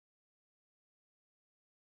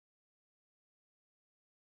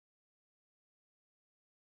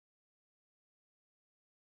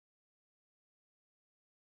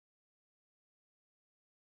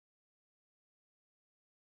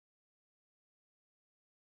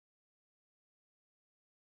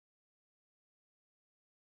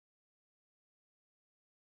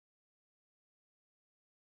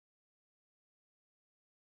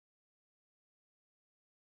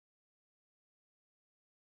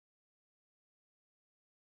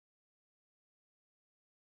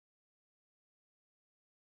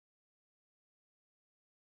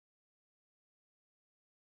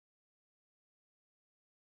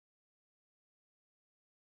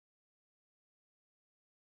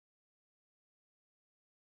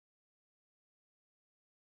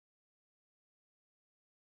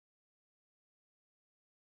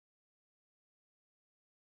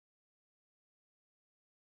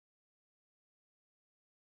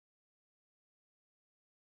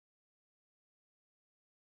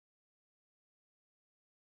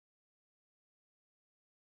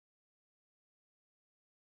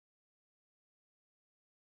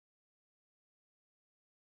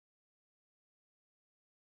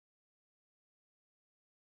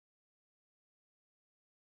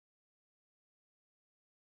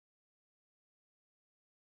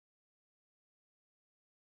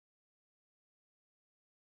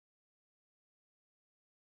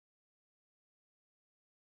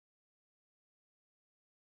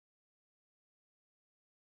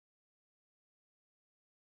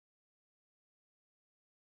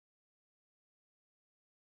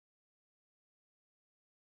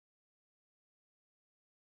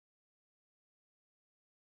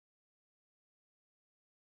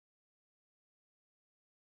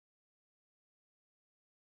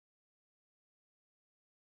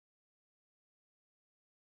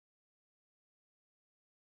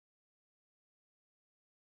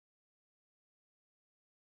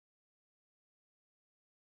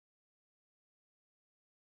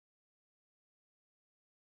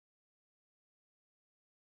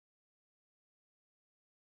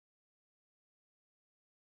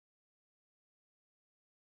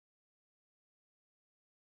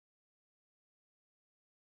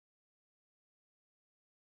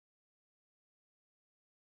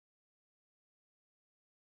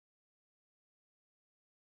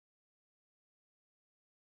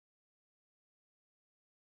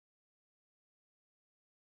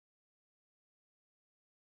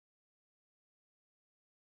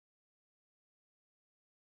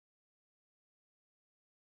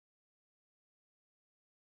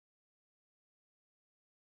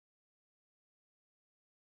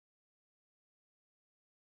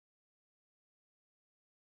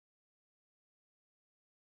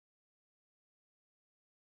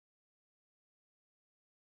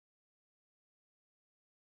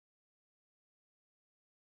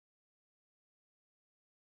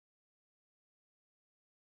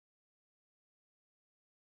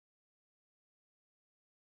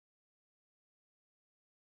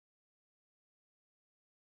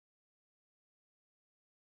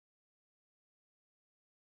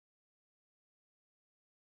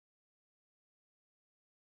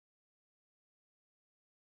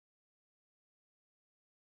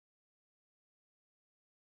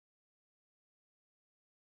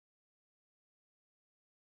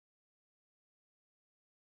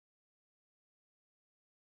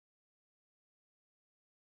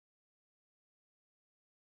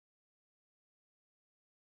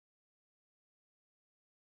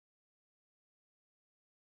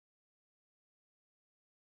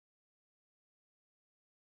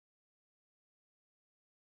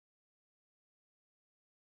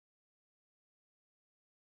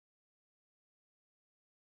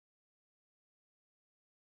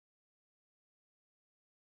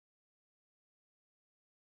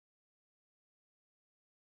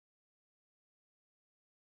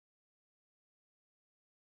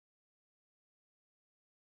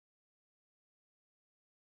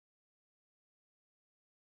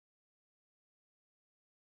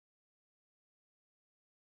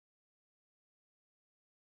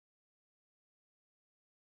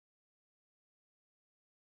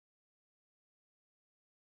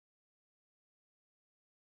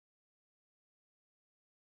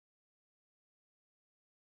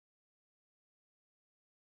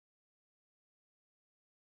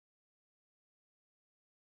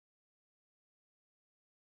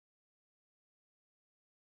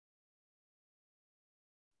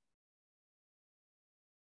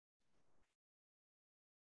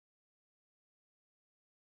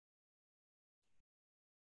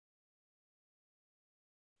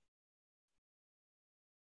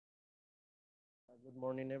Good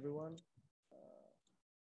morning, everyone.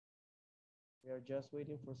 We are just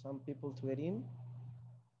waiting for some people to get in,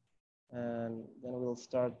 and then we'll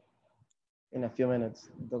start in a few minutes.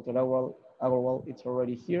 Dr. Agarwal, it's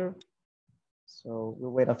already here, so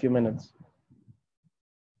we'll wait a few minutes.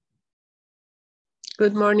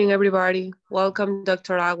 Good morning, everybody. Welcome,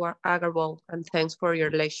 Dr. Agarwal, and thanks for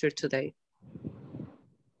your lecture today.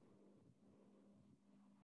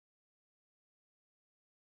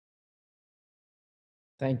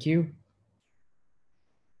 Thank you.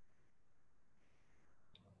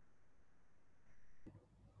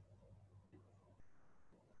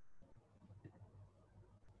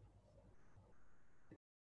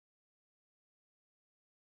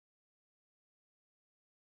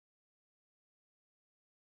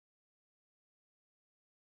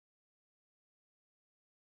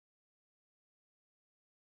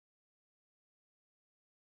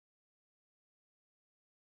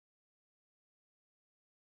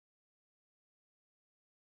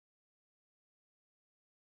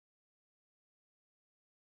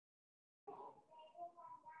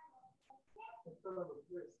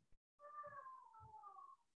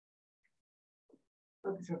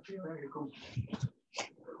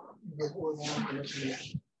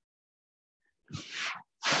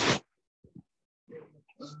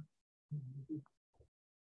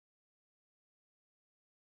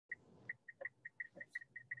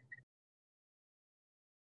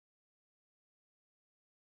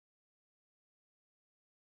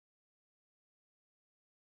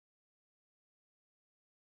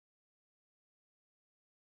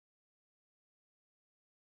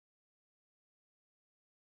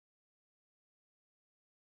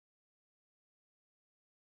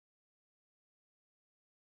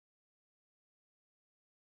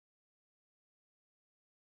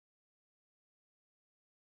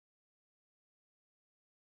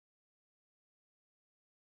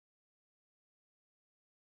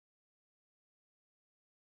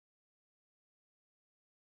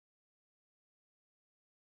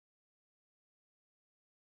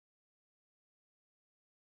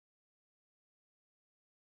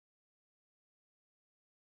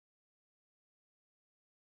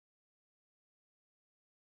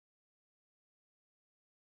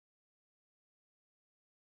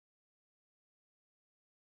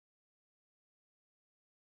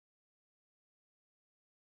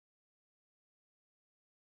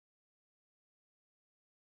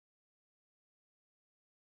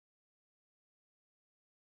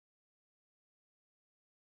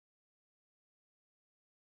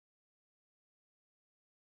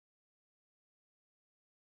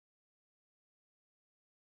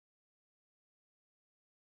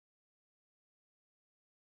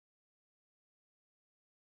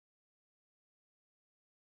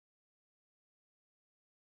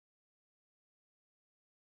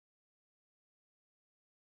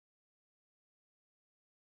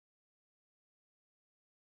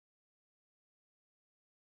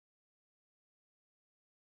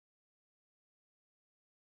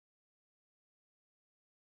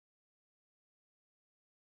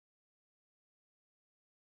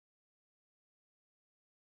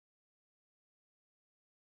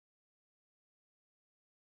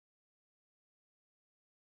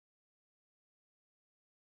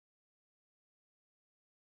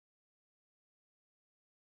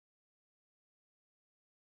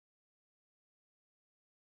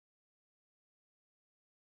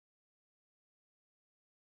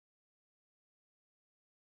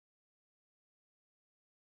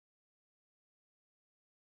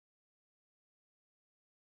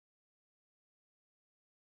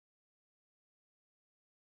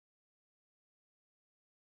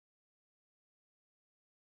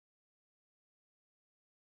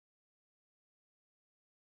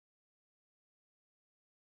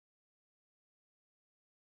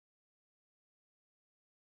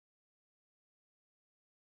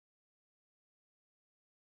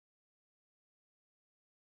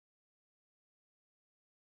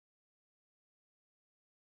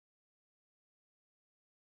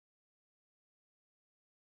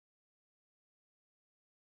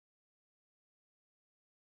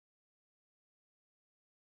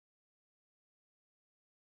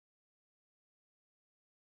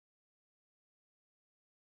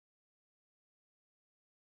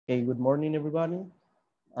 Okay, good morning, everybody.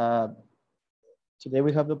 Today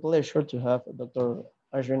we have the pleasure to have Dr.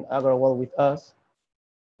 Ashvin Agarwal with us.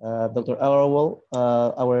 Dr. Agarwal,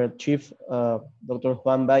 our chief, Dr.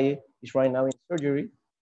 Juan Valle, is right now in surgery.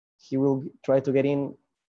 He will try to get in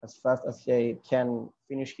as fast as he can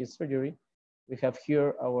finish his surgery. We have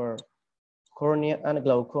here our cornea and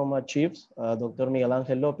glaucoma chiefs, Dr. Miguel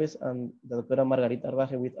Angel Lopez and the Dr. Margarita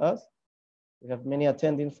Arbaje with us. We have many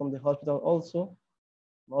attendings from the hospital also.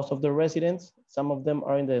 Most of the residents, some of them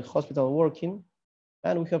are in the hospital working,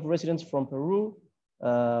 and we have residents from Peru,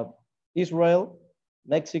 Israel,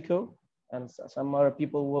 Mexico, and some other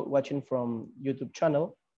people watching from YouTube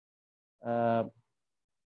channel.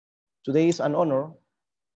 Today is an honor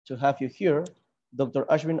to have you here. Dr.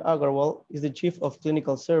 Ashvin Agarwal is the Chief of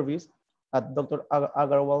Clinical Service at Dr.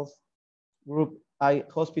 Agarwal's Group Eye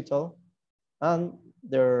Hospital and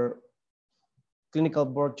their clinical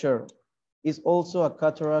board chair. Is also a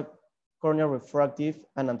cataract, corneal refractive,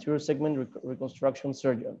 and anterior segment reconstruction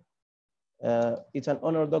surgeon. It's an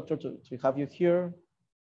honor, doctor, to have you here.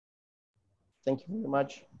 Thank you very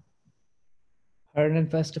much. Hernan,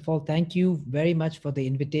 first of all, thank you very much for the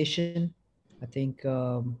invitation. I think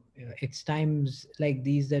it's times like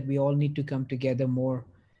these that we all need to come together more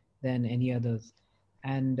than any others.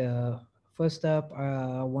 And first up,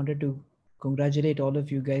 I wanted to congratulate all of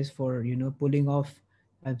you guys for pulling off.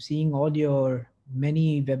 I'm seeing all your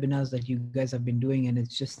many webinars that you guys have been doing, and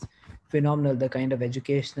it's just phenomenal the kind of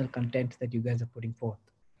educational content that you guys are putting forth.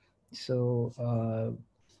 So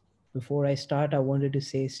before I start, I wanted to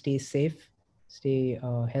say stay safe, stay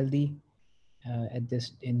healthy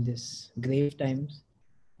in this grave times,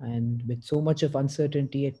 and with so much of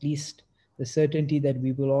uncertainty, at least the certainty that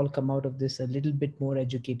we will all come out of this a little bit more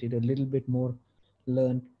educated, a little bit more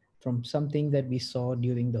learned from something that we saw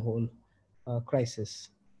during the whole crisis,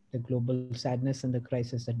 the global sadness and the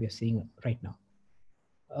crisis that we are seeing right now.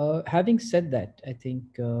 Having said that, I think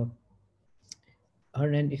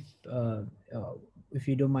Hernan, if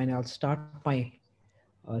you don't mind, I'll start my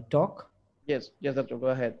talk. Yes, doctor, go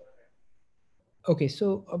ahead. Okay,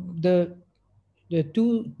 so the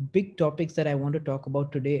two big topics that I want to talk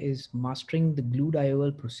about today is mastering the glued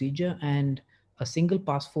IOL procedure and a single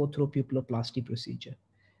pass-4 through pupilloplasty procedure.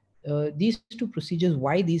 These two procedures,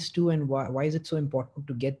 why these two, and why is it so important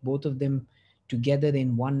to get both of them together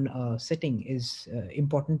in one setting is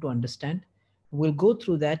important to understand. We'll go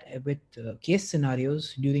through that with case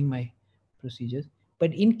scenarios during my procedures.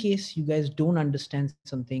 But in case you guys don't understand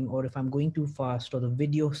something, or if I'm going too fast, or the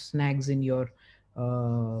video snags in your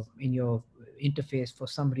interface for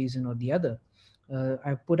some reason or the other,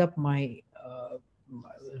 I put up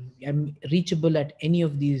I'm reachable at any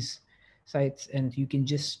of these sites, and you can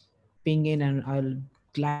just ping in and I'll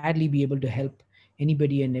gladly be able to help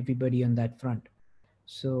anybody and everybody on that front.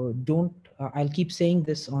 So don't, I'll keep saying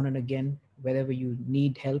this on and again, wherever you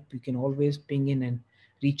need help, you can always ping in and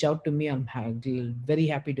reach out to me. I'm very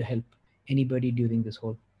happy to help anybody during this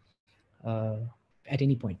whole, at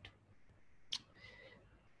any point.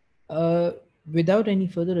 Uh, Without any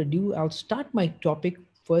further ado, I'll start my topic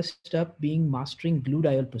first up being mastering glued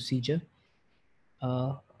IOL procedure.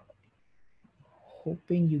 Uh,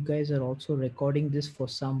 Hoping you guys are also recording this for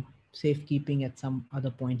some safekeeping at some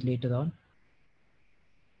other point later on.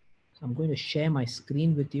 So I'm going to share my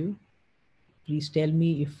screen with you. Please tell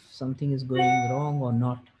me if something is going wrong or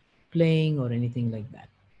not playing or anything like that.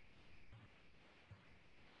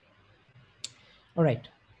 All right.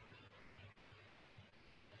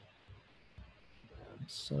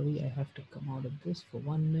 Sorry, I have to come out of this for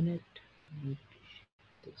 1 minute. Need to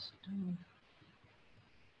shut this down.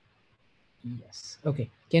 Yes. Okay.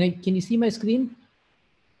 Can you see my screen?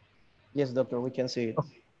 Yes, doctor, we can see it.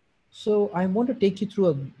 Okay. So I want to take you through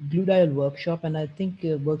a glued IOL workshop, and I think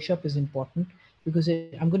workshop is important because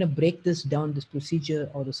I'm going to break this down, this procedure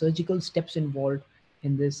or the surgical steps involved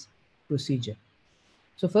in this procedure.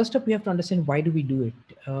 So first up, we have to understand why do we do it.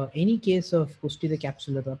 Any case of posterior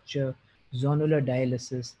capsular rupture, zonular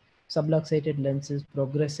dialysis, subluxated lenses,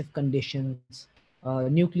 progressive conditions,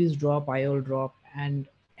 nucleus drop, IOL drop, and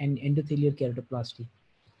endothelial keratoplasty.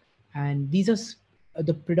 And these are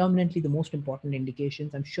the predominantly the most important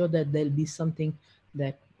indications. I'm sure that there'll be something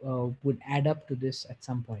that would add up to this at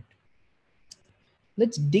some point.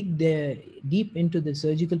 Let's dig deep into the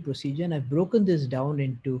surgical procedure, and I've broken this down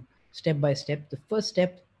into step by step. The first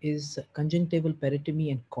step is conjunctival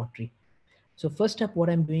peritomy and cautery. So first up, what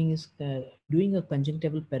I'm doing is doing a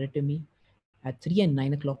conjunctival peritomy at 3 and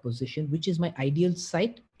 9 o'clock position, which is my ideal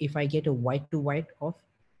site if I get a white to white of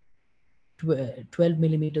 12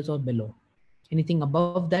 millimeters or below. Anything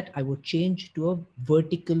above that, I would change to a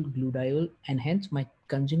vertical glued IOL, and hence my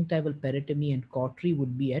conjunctival peritomy and cautery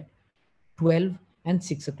would be at 12 and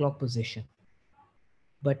 6 o'clock position.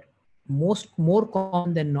 But more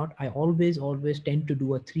common than not, I always tend to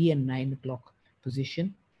do a 3 and 9 o'clock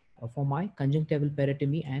position for my conjunctival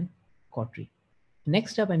peritomy and cautery.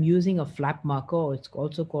 Next up, I'm using a flap marker, or it's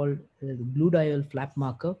also called the GLUED IOL flap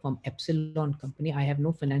marker from Epsilon company. I have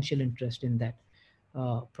no financial interest in that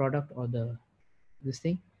product or this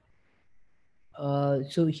thing.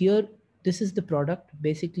 So here, this is the product.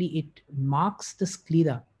 Basically, it marks the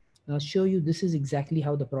sclera. I'll show you, this is exactly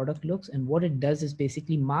how the product looks. And what it does is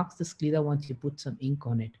basically marks the sclera once you put some ink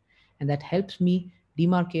on it. And that helps me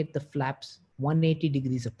demarcate the flaps 180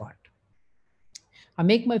 degrees apart. I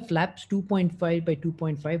make my flaps 2.5 by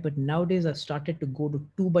 2.5, but nowadays I've started to go to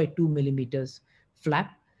 2 by 2 millimeters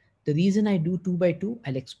flap. The reason I do 2 by 2,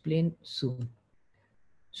 I'll explain soon.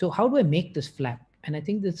 So how do I make this flap? And I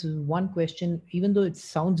think this is one question, even though it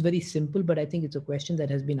sounds very simple, but I think it's a question that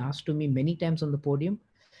has been asked to me many times on the podium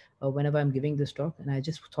whenever I'm giving this talk. And I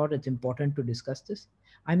just thought it's important to discuss this.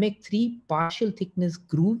 I make 3 partial thickness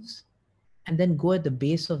grooves and then go at the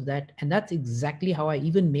base of that. And that's exactly how I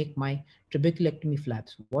even make my trabeculectomy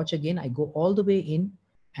flaps. Watch again, I go all the way in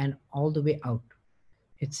and all the way out.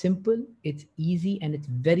 It's simple, it's easy, and it's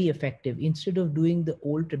very effective. Instead of doing the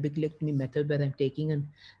old trabeculectomy method where I'm taking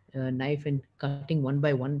a knife and cutting one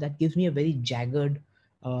by one, that gives me a very jagged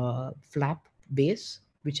flap base,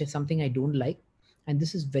 which is something I don't like. And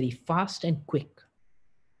this is very fast and quick.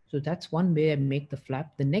 So that's one way I make the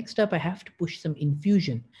flap. The next up, I have to push some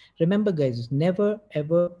infusion. Remember guys, never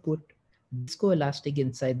ever put viscoelastic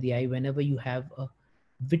inside the eye whenever you have a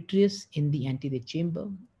vitreous in the anterior chamber.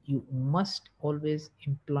 You must always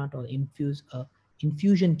implant or infuse a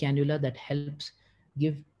infusion cannula that helps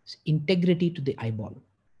give integrity to the eyeball.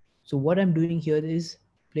 So what I'm doing here is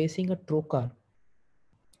placing a trocar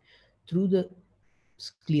through the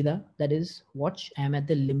sclera. That is, watch, I'm at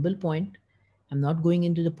the limbal point. I'm not going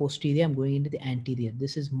into the posterior, I'm going into the anterior.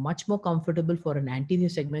 This is much more comfortable for an anterior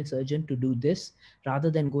segment surgeon to do this rather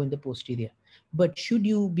than go in the posterior. But should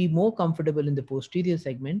you be more comfortable in the posterior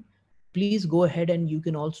segment, please go ahead and you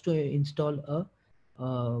can also install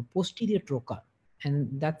a posterior trocar. And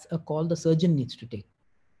that's a call the surgeon needs to take.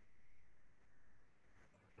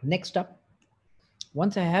 Next up,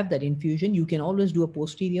 once I have that infusion, you can always do a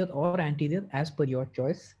posterior or anterior as per your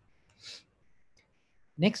choice.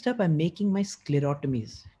 Next up, I'm making my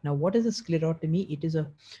sclerotomies. Now, what is a sclerotomy? It is a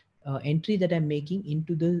entry that I'm making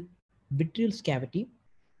into the vitreous cavity,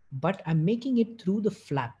 but I'm making it through the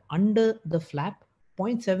flap, under the flap,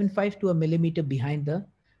 0.75 to a millimeter behind the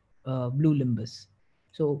blue limbus.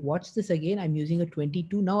 So watch this again. I'm using a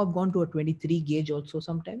 22. Now I've gone to a 23 gauge also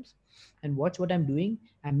sometimes. And watch what I'm doing.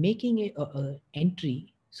 I'm making a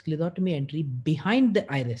entry, sclerotomy entry behind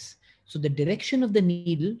the iris. So the direction of the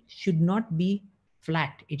needle should not be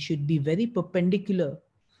flat. It should be very perpendicular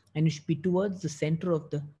and it should be towards the center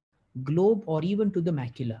of the globe or even to the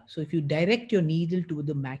macula. So if you direct your needle to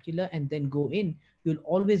the macula and then go in, you'll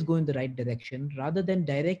always go in the right direction rather than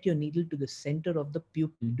direct your needle to the center of the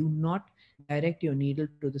pupil. Do not direct your needle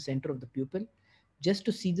to the center of the pupil. Just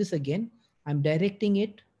to see this again, I'm directing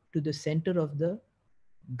it to the center of the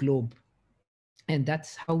globe. And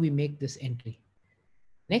that's how we make this entry.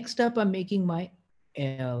 Next up, I'm making my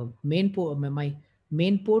main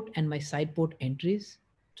port and my side port entries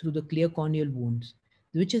through the clear corneal wounds,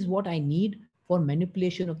 which is what I need for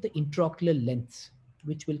manipulation of the intraocular lens,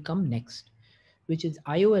 which will come next, which is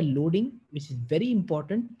IOL loading, which is very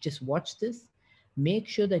important. Just watch this. Make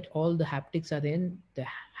sure that all the haptics are in. The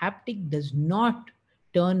haptic does not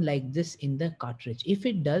turn like this in the cartridge. If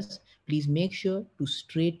it does, please make sure to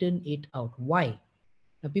straighten it out. Why?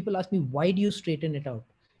 Now people ask me, why do you straighten it out?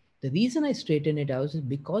 The reason I straighten it out is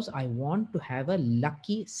because I want to have a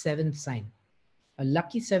lucky 7th sign. A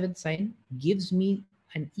lucky 7th sign gives me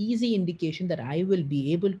an easy indication that I will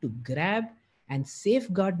be able to grab and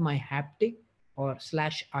safeguard my haptic or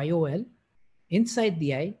slash IOL inside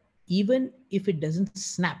the eye, even if it doesn't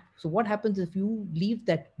snap. So what happens if you leave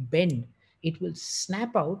that bend, it will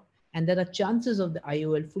snap out and there are chances of the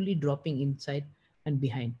IOL fully dropping inside and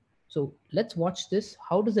behind. So let's watch this.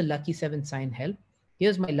 How does the lucky 7 sign help?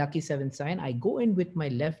 Here's my lucky 7 sign. I go in with my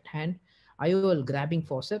left hand IOL grabbing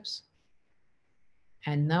forceps.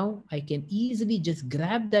 And now I can easily just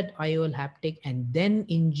grab that IOL haptic and then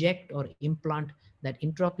inject or implant that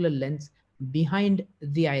intraocular lens behind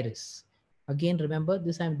the iris. Again, remember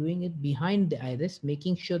this, I'm doing it behind the iris,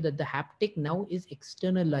 making sure that the haptic now is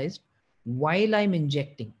externalized while I'm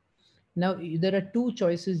injecting. Now, there are two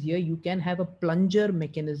choices here. You can have a plunger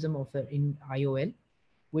mechanism of in IOL,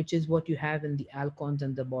 which is what you have in the Alcons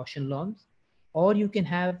and the Bausch and Lombs, or you can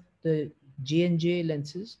have the J&J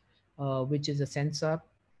lenses, which is a sensor,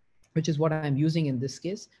 which is what I'm using in this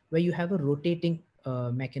case, where you have a rotating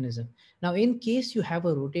mechanism. Now, in case you have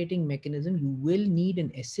a rotating mechanism, you will need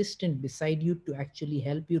an assistant beside you to actually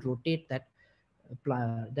help you rotate that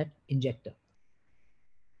that injector.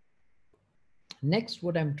 Next,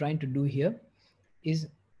 what I'm trying to do here is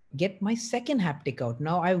get my second haptic out.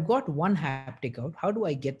 Now I've got one haptic out. How do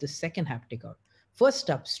I get the second haptic out? First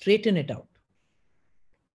up, straighten it out.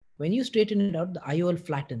 When you straighten it out, the IOL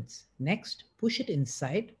flattens. Next, push it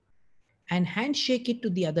inside and handshake it to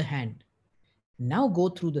the other hand. Now go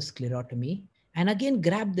through the sclerotomy and again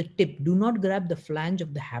grab the tip. Do not grab the flange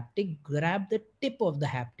of the haptic, grab the tip of the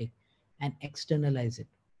haptic and externalize it.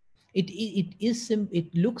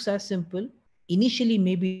 It looks as simple. Initially,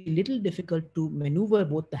 maybe a little difficult to maneuver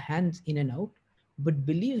both the hands in and out, but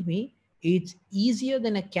believe me, it's easier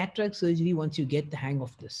than a cataract surgery once you get the hang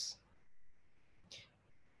of this.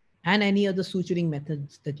 And any other suturing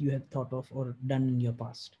methods that you have thought of or done in your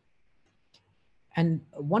past. And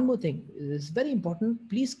one more thing is very important.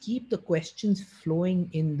 Please keep the questions flowing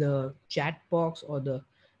in the chat box or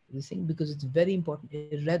this thing, because it's very important.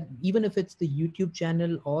 Even if it's the YouTube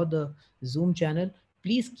channel or the Zoom channel,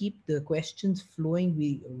 please keep the questions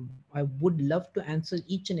flowing. I would love to answer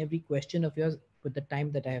each and every question of yours with the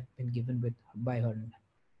time that I have been given by her.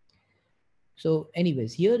 So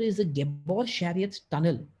anyways, here is a Gabor Chariot's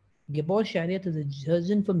tunnel. Gabor Chariot is a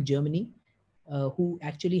surgeon from Germany who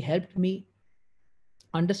actually helped me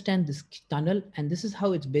understand this tunnel, and this is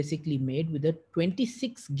how it's basically made, with a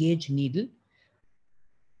 26 gauge needle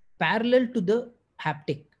parallel to the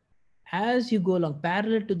haptic. As you go along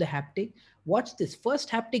parallel to the haptic, watch this. First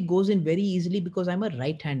haptic goes in very easily because I'm a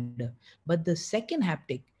right hander, but the second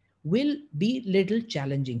haptic will be little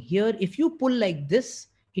challenging. Here, if you pull like this,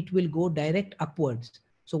 it will go direct upwards.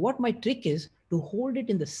 So what my trick is to hold it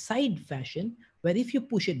in the side fashion, where if you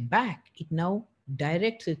push it back, it now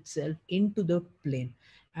directs itself into the plane.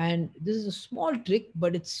 And this is a small trick,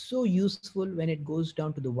 but it's so useful when it goes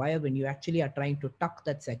down to the wire, when you actually are trying to tuck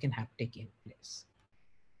that second haptic in place.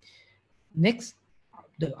 Next,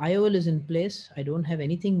 the IOL is in place. I don't have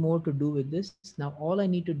anything more to do with this. Now, all I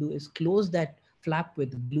need to do is close that flap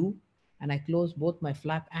with glue, and I close both my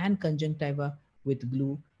flap and conjunctiva with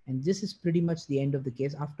glue. And this is pretty much the end of the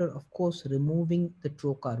case. After, of course, removing the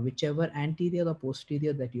trocar, whichever anterior or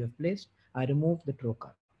posterior that you have placed, I remove the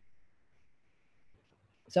trocar.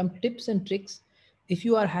 Some tips and tricks. If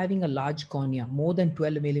you are having a large cornea, more than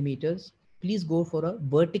 12 millimeters, please go for a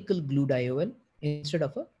vertical glued IOL instead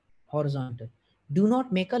of a horizontal. Do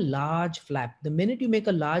not make a large flap. The minute you make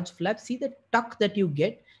a large flap, see the tuck that you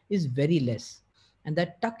get is very less. And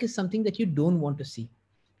that tuck is something that you don't want to see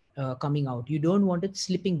coming out. You don't want it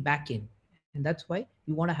slipping back in. And that's why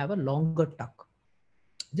you want to have a longer tuck.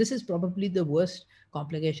 This is probably the worst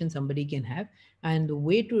complication somebody can have. And the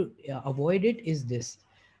way to avoid it is this.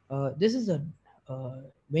 This is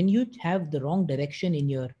when you have the wrong direction in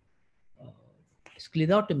your uh,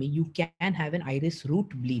 sclerotomy, you can have an iris root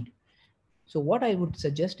bleed. So what I would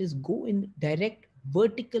suggest is go in direct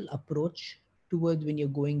vertical approach towards when you're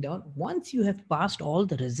going down. Once you have passed all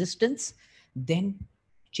the resistance, then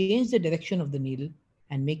change the direction of the needle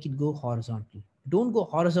and make it go horizontal. Don't go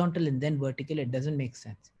horizontal and then vertical. It doesn't make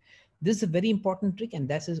sense. This is a very important trick, and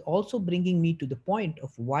this is also bringing me to the point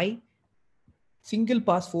of why single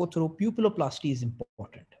pass 4-throw pupilloplasty is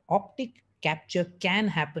important. Optic capture can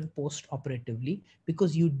happen post-operatively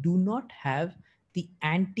because you do not have the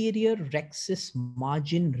anterior rhexis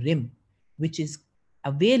margin rim, which is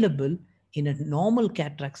available in a normal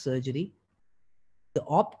cataract surgery. The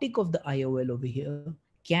optic of the IOL over here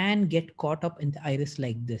can get caught up in the iris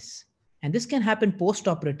like this. And this can happen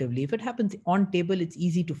post-operatively. If it happens on table, it's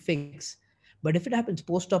easy to fix. But if it happens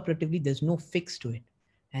post-operatively, there's no fix to it.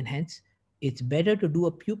 And hence, it's better to do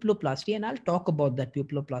a pupilloplasty. And I'll talk about that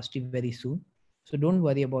pupilloplasty very soon. So don't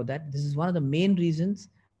worry about that. This is one of the main reasons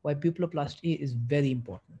why pupilloplasty is very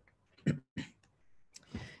important.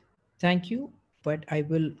 Thank you. But I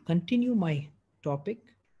will continue my topic.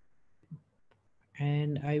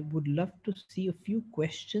 And I would love to see a few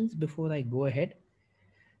questions before I go ahead.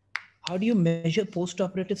 How do you measure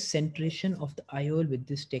post-operative centration of the IOL with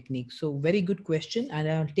this technique? So very good question. And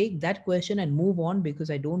I'll take that question and move on because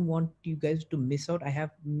I don't want you guys to miss out. I have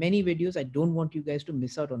many videos. I don't want you guys to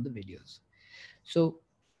miss out on the videos. So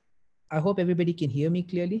I hope everybody can hear me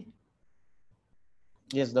clearly.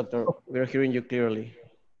 Yes, doctor, we're hearing you clearly.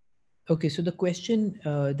 Okay, so the question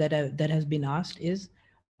that has been asked is,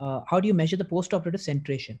 how do you measure the post-operative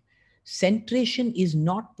centration? Centration is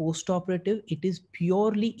not post-operative, it is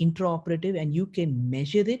purely intraoperative, and you can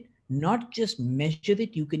measure it, not just measure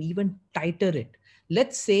it, you can even tighter it.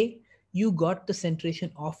 Let's say you got the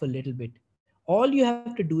centration off a little bit. All you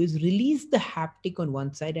have to do is release the haptic on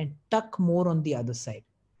one side and tuck more on the other side.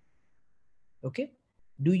 Okay,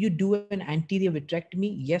 Do you do an anterior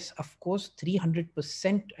vitrectomy? Yes, of course,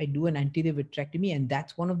 300% I do an anterior vitrectomy, and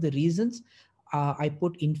that's one of the reasons I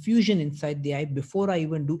put infusion inside the eye before I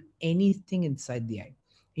even do anything inside the eye.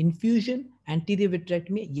 Infusion, anterior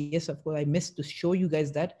vitrectomy, yes, of course, I missed to show you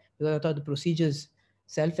guys that because I thought the procedure is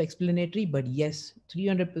self-explanatory, but yes,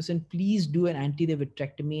 300% please do an anterior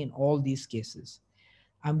vitrectomy in all these cases.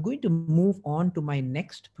 I'm going to move on to my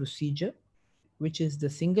next procedure, which is the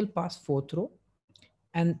single pass fourth row.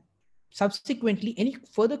 And subsequently, any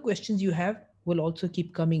further questions you have will also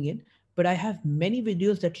keep coming in. But I have many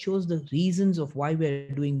videos that shows the reasons of why we're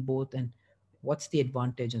doing both and what's the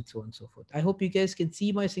advantage and so on and so forth. I hope you guys can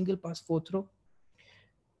see my single pass fourth row.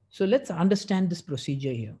 So let's understand this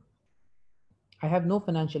procedure here. I have no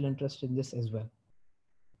financial interest in this as well.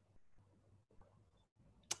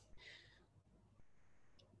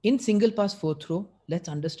 In single pass fourth row, let's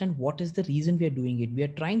understand what is the reason we are doing it. We are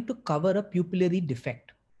trying to cover a pupillary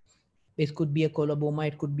defect. It could be a coloboma,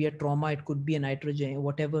 it could be a trauma, it could be a nitrogen,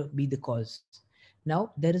 whatever be the cause.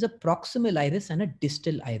 Now, there is a proximal iris and a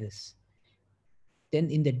distal iris. Then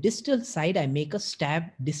in the distal side, I make a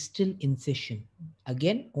stab distal incision.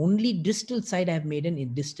 Again, only distal side I have made a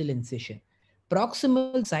distal incision.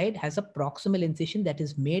 Proximal side has a proximal incision that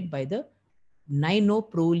is made by the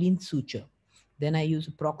ninoproline suture. Then I use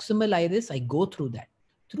a proximal iris, I go through that.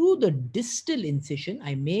 Through the distal incision,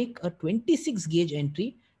 I make a 26 gauge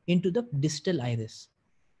entry into the distal iris.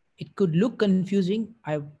 It could look confusing.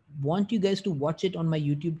 I want you guys to watch it on my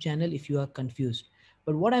YouTube channel if you are confused.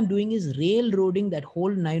 But what I'm doing is railroading that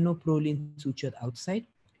whole ninoproline suture outside.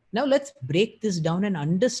 Now let's break this down and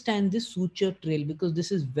understand this suture trail because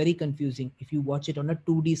this is very confusing if you watch it on a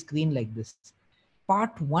 2D screen like this.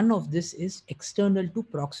 Part 1 of this is external to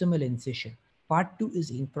proximal incision. Part 2 is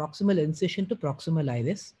in proximal incision to proximal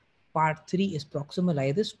iris. Part 3 is proximal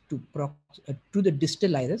iris to the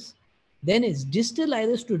distal iris. Then is distal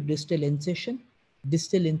iris to distal incision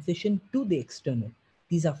to the external.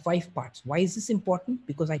 These are 5 parts. Why is this important?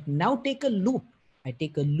 Because I now take a loop. I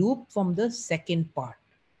take a loop from the second part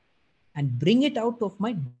and bring it out of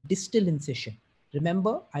my distal incision.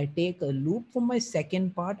 Remember, I take a loop from my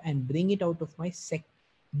second part and bring it out of my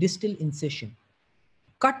distal incision.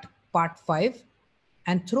 Cut part 5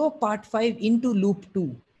 and throw part 5 into loop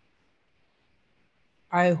 2.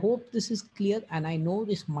 I hope this is clear, and I know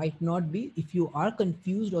this might not be. If you are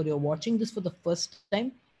confused or you're watching this for the first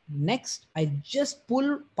time, next I just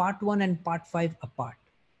pull part 1 and part 5 apart.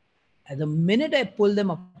 At the minute I pull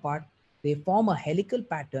them apart, they form a helical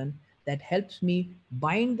pattern that helps me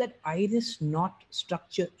bind that iris knot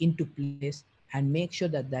structure into place and make sure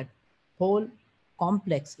that that whole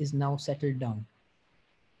complex is now settled down.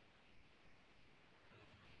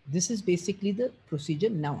 This is basically the procedure.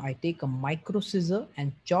 Now I take a micro scissor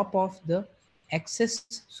and chop off the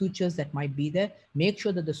excess sutures that might be there. Make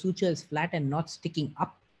sure that the suture is flat and not sticking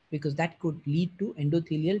up because that could lead to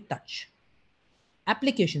endothelial touch.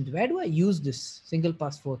 Applications. Where do I use this single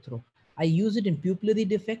pass fourth row? I use it in pupillary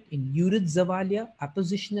defect, in uridzavalia,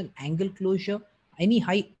 appositional angle closure, any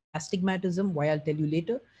high astigmatism, why I'll tell you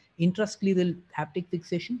later, intrascleral haptic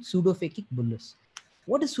fixation, pseudophakic bullous.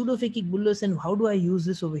 What is pseudophakic bullous and how do I use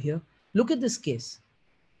this over here? Look at this case.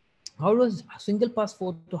 How does single pass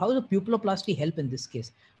photo, how does a pupilloplasty help in this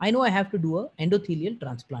case? I know I have to do an endothelial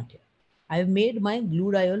transplant here. I have made my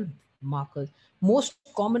glued IOL markers. Most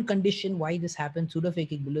common condition why this happens,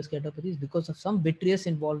 pseudophakic bullous keratopathy, is because of some vitreous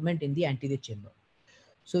involvement in the anterior chamber.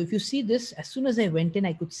 So if you see this, as soon as I went in,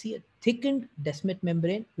 I could see a thickened descemet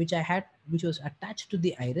membrane, which was attached to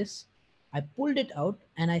the iris. I pulled it out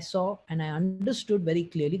and I saw and I understood very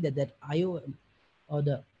clearly that that IOL or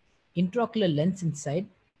the intraocular lens inside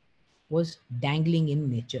was dangling in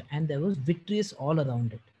nature and there was vitreous all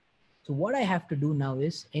around it. So what I have to do now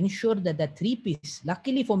is ensure that that 3-piece,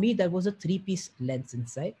 luckily for me, there was a 3-piece lens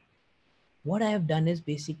inside. What I have done is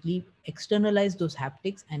basically externalize those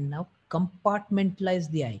haptics and now compartmentalize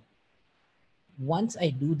the eye. Once I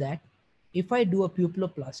do that, if I do a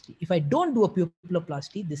pupilloplasty, if I don't do a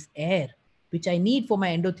pupilloplasty, this air, which I need for my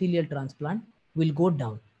endothelial transplant, will go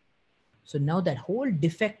down. So now that whole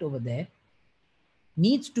defect over there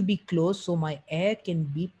needs to be closed so my air can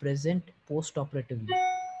be present post-operatively.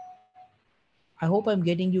 I hope I'm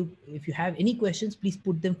getting you. If you have any questions, please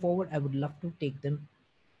put them forward. I would love to take them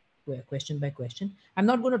question by question. I'm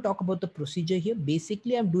not going to talk about the procedure here.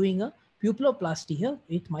 Basically, I'm doing a pupilloplasty here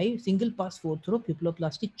with my single pass fourth row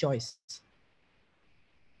pupilloplasty choice.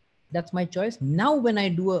 That's my choice. Now, when I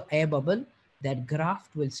do a air bubble, that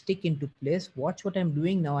graft will stick into place. Watch what I'm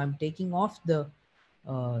doing now. I'm taking off the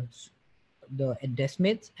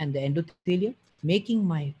descemet and the endothelium, making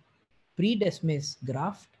my pre-Descemet's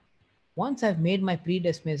graft. Once I've made my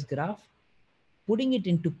pre-Descemet's graft, putting it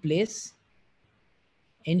into place,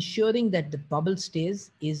 ensuring that the bubble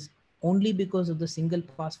stays is only because of the single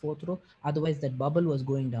pass fourth row. Otherwise, that bubble was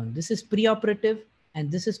going down. This is pre-operative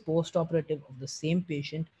and this is post-operative of the same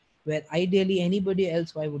patient, where ideally anybody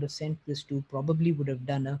else who I would have sent this to probably would have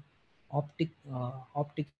done a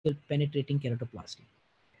optical penetrating keratoplasty.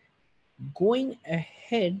 Going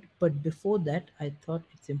ahead, but before that, I thought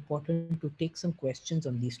it's important to take some questions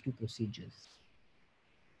on these two procedures.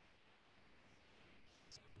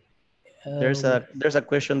 There's a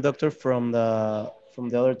question, doctor, from the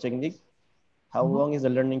other technique. How long is the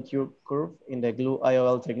learning curve in the GLUED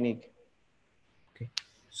IOL technique? Okay,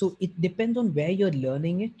 so it depends on where you're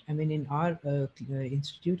learning it. I mean, in our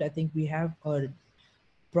institute, I think we have a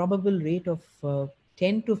probable rate of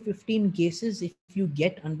 10 to 15 cases. If you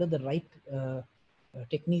get under the right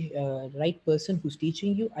right person who's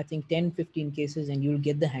teaching you, I think 10, 15 cases and you'll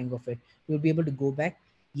get the hang of it. You'll be able to go back.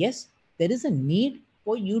 Yes, there is a need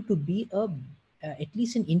for you to be at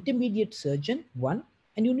least an intermediate surgeon, one,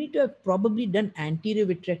 and you need to have probably done anterior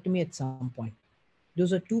vitrectomy at some point.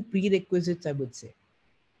 Those are two prerequisites, I would say.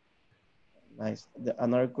 Nice.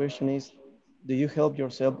 Another question is, do you help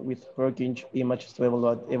yourself with Purkinje images to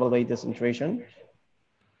evaluate the centration?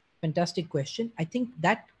 Fantastic question. I think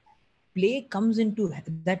that play comes into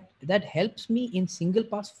that helps me in single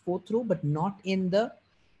pass fourth row, but not in the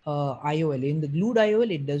IOL. In the GLUED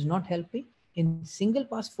IOL, it does not help me. In single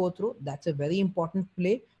pass fourth row, that's a very important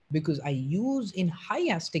play because I use in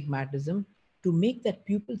high astigmatism to make that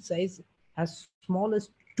pupil size as small as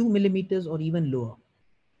 2 millimeters or even lower.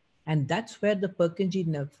 And that's where the Purkinje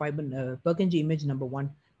image number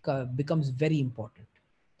 1 becomes very important.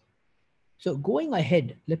 So going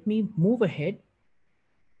ahead, let me move ahead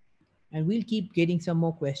and we'll keep getting some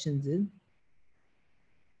more questions in.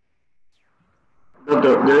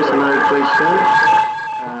 Doctor, there is another question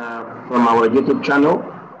from our YouTube channel.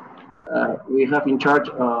 We have in charge,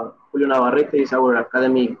 Julio Navarrete is our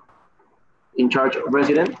academic in charge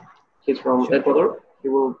resident. He's from Ecuador. He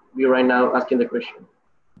will be right now asking the question.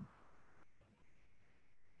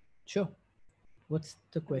 Sure. What's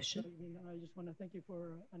the question? I just want to thank you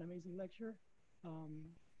for an amazing lecture.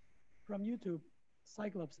 From YouTube,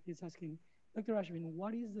 Cyclops is asking, Dr. Ashvin,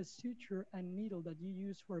 what is the suture and needle that you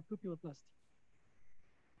use for pupilloplasty?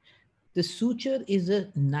 The suture is a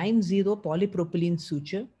 9-0 polypropylene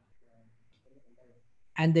suture,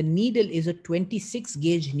 and the needle is a 26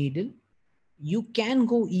 gauge needle. You can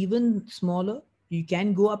go even smaller. You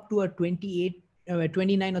can go up to a 28,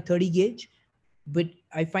 29 or 30 gauge, but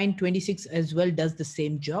I find 26 as well does the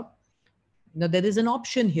same job. Now there is an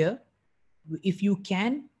option here. If you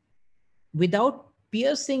can, without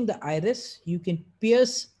piercing the iris, you can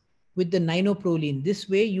pierce with the ninoprolene. This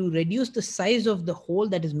way you reduce the size of the hole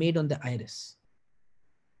that is made on the iris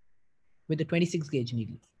with the 26 gauge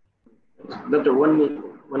needle. Doctor, one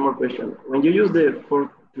more question. When you use the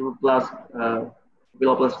 4 plus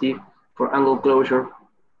pupilloplasty for angle closure,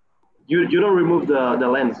 you don't remove the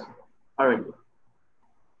lens, aren't you?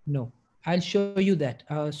 No, I'll show you that.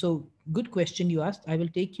 So good question you asked. I will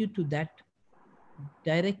take you to that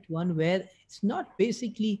direct one where it's not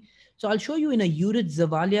basically, so I'll show you in a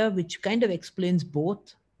Urich-Zavalia, which kind of explains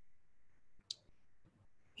both.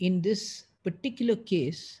 In this particular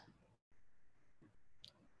case,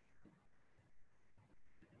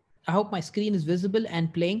 I hope my screen is visible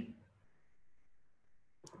and playing.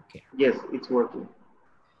 Okay. Yes, it's working.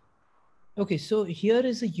 Okay, so here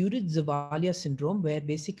is a Urich-Zavalia syndrome where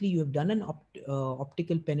basically you have done an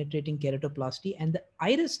optical penetrating keratoplasty and the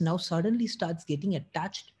iris now suddenly starts getting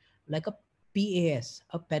attached like a PAS,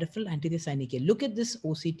 a peripheral anterior synechia. Look at this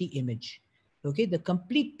OCT image. Okay, the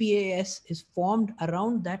complete PAS is formed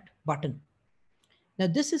around that button. Now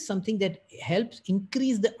this is something that helps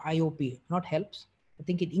increase the IOP, not helps. I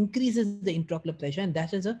think it increases the intraocular pressure, and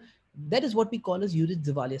that is what we call as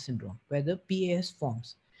Urich-Zavalia syndrome, where the PAS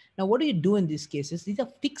forms. Now, what do you do in these cases? These are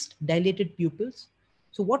fixed dilated pupils.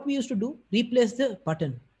 So what we used to do, replace the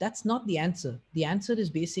button. That's not the answer. The answer is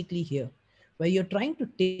basically here, where you're trying to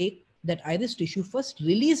take that iris tissue, first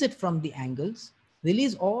release it from the angles,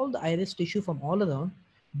 release all the iris tissue from all around,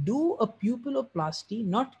 do a pupilloplasty,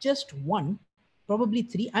 not just one, probably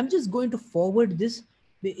 3. I'm just going to forward this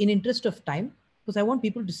in interest of time because I want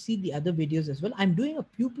people to see the other videos as well. I'm doing a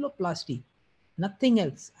pupilloplasty. Nothing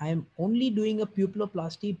else. I am only doing a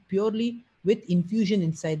pupilloplasty purely with infusion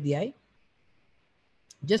inside the eye,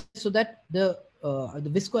 just so that the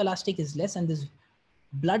viscoelastic is less and this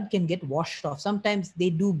blood can get washed off. Sometimes they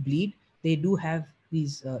do bleed. They do have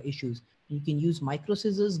these issues. You can use micro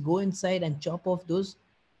scissors, go inside and chop off those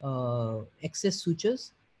excess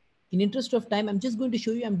sutures. In interest of time, I'm just going to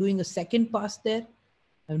show you, I'm doing a second pass there.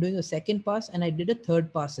 I'm doing a second pass and I did a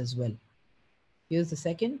third pass as well. Here's the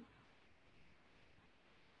second.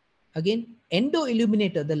 Again, endo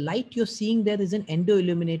illuminator, the light you're seeing there is an endo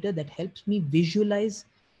illuminator that helps me visualize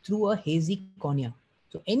through a hazy cornea.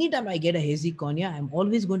 So anytime I get a hazy cornea, I'm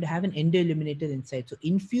always going to have an endo illuminator inside. So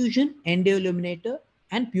infusion, endo illuminator,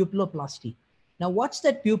 and pupilloplasty. Now watch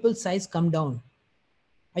that pupil size come down.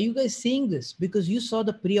 Are you guys seeing this? Because you saw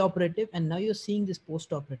the pre-operative and now you're seeing this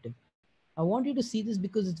post-operative. I want you to see this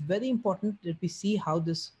because it's very important that we see how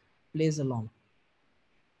this plays along.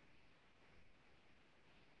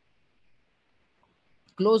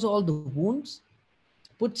 Close all the wounds,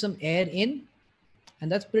 put some air in,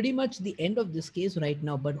 and that's pretty much the end of this case right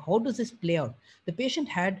now. But how does this play out? The patient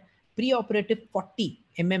had pre-operative 40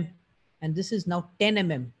 mm, and this is now 10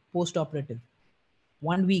 mm post-operative,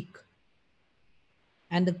 1 week.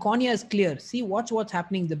 And the cornea is clear. See, watch what's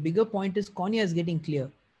happening. The bigger point is cornea is getting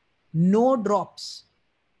clear. No drops.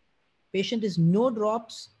 Patient is no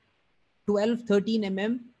drops, 12, 13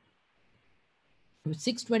 mm, with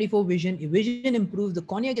 624 vision. Vision improves, the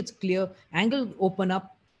cornea gets clear, angle open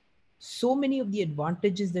up. So many of the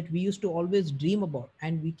advantages that we used to always dream about,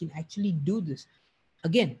 and we can actually do this.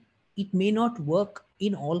 Again, it may not work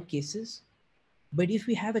in all cases, but if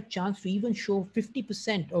we have a chance to even show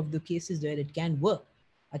 50% of the cases where it can work,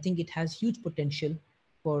 I think it has huge potential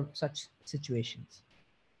for such situations.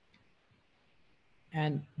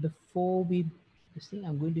 And before we this thing,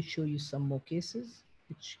 I'm going to show you some more cases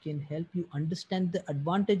which can help you understand the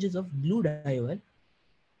advantages of GLUED IOL.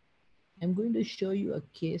 I'm going to show you a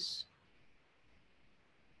case.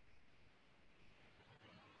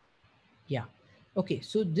 Yeah. Okay,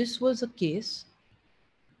 so this was a case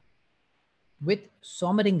with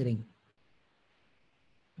sommering ring.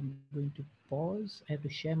 I'm going to pause. I have to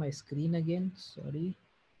share my screen again. Sorry.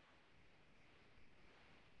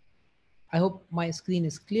 I hope my screen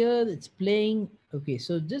is clear. It's playing. Okay,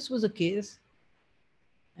 so this was a case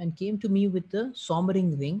and came to me with the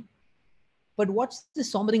sommering ring. But what's this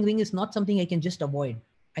sommering ring is not something I can just avoid.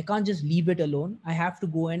 I can't just leave it alone. I have to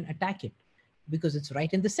go and attack it because it's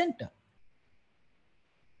right in the center.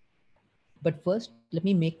 But first, let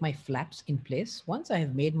me make my flaps in place. Once I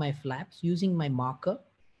have made my flaps using my marker,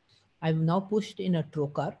 I've now pushed in a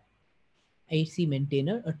trocar AC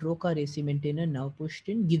maintainer. A trocar AC maintainer now pushed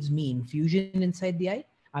in gives me infusion inside the eye.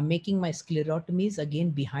 I'm making my sclerotomies again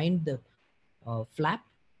behind the flap.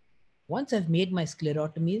 Once I've made my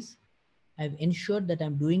sclerotomies, I've ensured that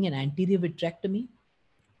I'm doing an anterior vitrectomy.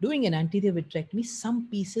 Doing an anterior vitrectomy, some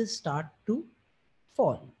pieces start to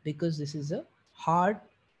fall because this is a hard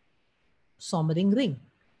sommering ring.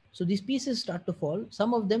 So these pieces start to fall.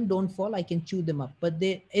 Some of them don't fall, I can chew them up, but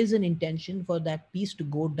there is an intention for that piece to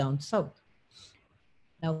go down south.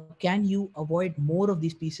 Now, can you avoid more of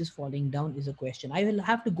these pieces falling down is a question. I will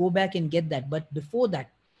have to go back and get that. But before that,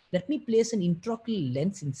 let me place an intraocular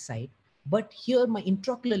lens inside. But here my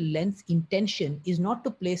intraocular lens intention is not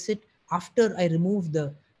to place it after I remove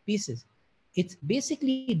the pieces. It's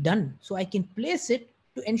basically done so I can place it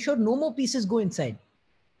to ensure no more pieces go inside.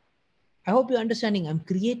 I hope you're understanding. I'm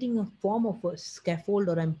creating a form of a scaffold,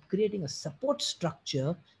 or I'm creating a support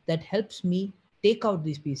structure that helps me take out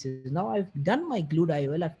these pieces. Now I've done my glued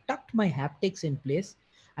IOL, I've tucked my haptics in place.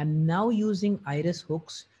 I'm now using iris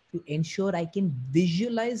hooks to ensure I can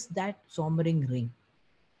visualize that sommering ring.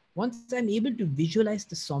 Once I'm able to visualize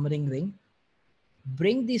the sommering ring,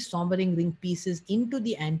 bring these sommering ring pieces into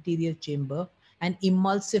the anterior chamber and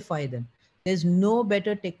emulsify them. There's no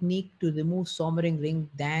better technique to remove sommering ring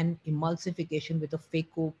than emulsification with a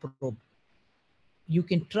phaco probe. You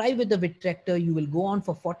can try with the vitrector. You will go on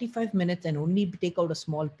for 45 minutes and only take out a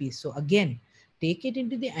small piece. So again, take it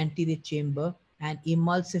into the anterior chamber and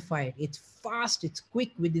emulsify it. It's fast, it's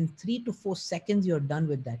quick. Within 3 to 4 seconds, you're done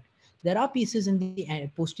with that. There are pieces in the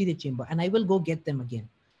posterior chamber and I will go get them again.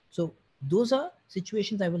 So those are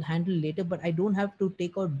situations I will handle later, but I don't have to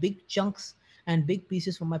take out big chunks and big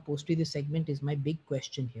pieces from my posterior segment is my big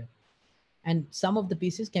question here. And some of the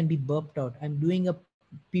pieces can be burped out. I'm doing a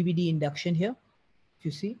PVD induction here. If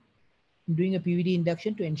you see, I'm doing a PVD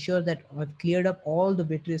induction to ensure that I've cleared up all the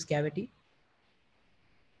vitreous cavity.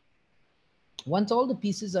 Once all the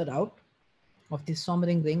pieces are out of this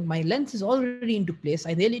sommering ring, my lens is already into place.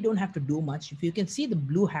 I really don't have to do much. If you can see the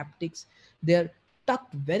blue haptics, they're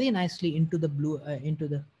tucked very nicely into the blue, into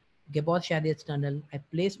the Gabor-Chariot's tunnel. I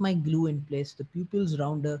place my glue in place, the pupils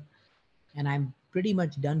rounder, and I'm pretty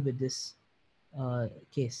much done with this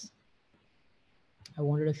case. I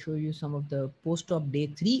wanted to show you some of the post-op day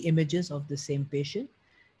 3 images of the same patient.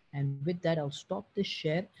 And with that, I'll stop this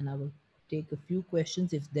share and I will take a few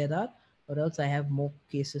questions if there are, or else I have more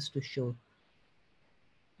cases to show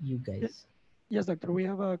you guys. Yes, doctor. We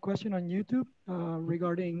have a question on YouTube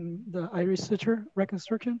regarding the iris suture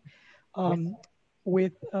reconstruction. Yes.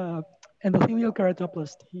 With endothelial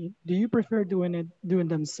keratoplasty, do you prefer doing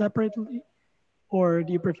them separately, or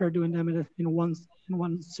do you prefer doing them in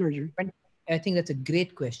one surgery? I think that's a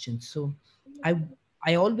great question. So I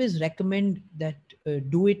I always recommend that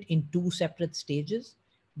do it in two separate stages,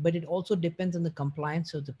 but it also depends on the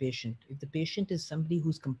compliance of the patient. If the patient is somebody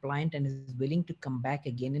who's compliant and is willing to come back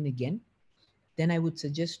again and again, then I would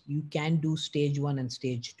suggest you can do stage one and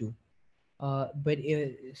stage two. But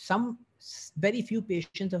very few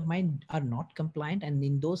patients of mine are not compliant, and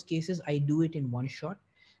in those cases, I do it in one shot,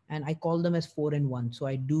 and I call them as 4-in-1. So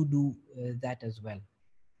I do that as well.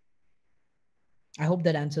 I hope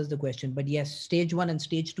that answers the question. But yes, stage one and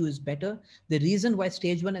stage two is better. The reason why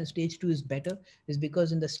stage one and stage two is better is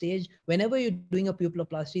because in the stage, whenever you're doing a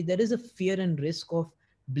pupilloplasty, there is a fear and risk of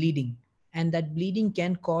bleeding. And that bleeding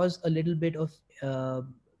can cause a little bit of uh,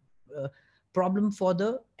 uh, problem for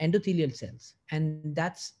the endothelial cells. And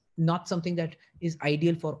that's not something that is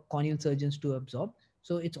ideal for corneal surgeons to absorb.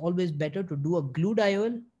 So it's always better to do a glued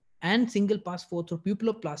IOL and single pass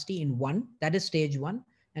pupilloplasty in one, that is stage one,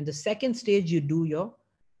 and the second stage you do your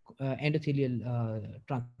endothelial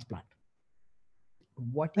transplant.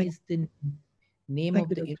 What is Thank, the name thank of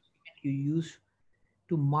you, the doctor. instrument you use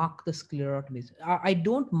to mark the sclerotomies? I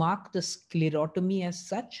don't mark the sclerotomy as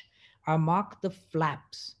such. I mark the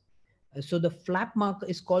flaps. So the flap marker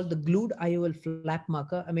is called the glued IOL flap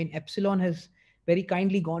marker. I mean, Epsilon has very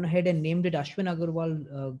kindly gone ahead and named it Ashvin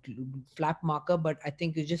Agarwal flap marker, but I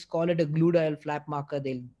think you just call it a glued IOL flap marker.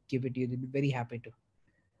 They'll give it to you. They'll be very happy to.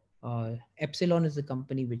 Epsilon is the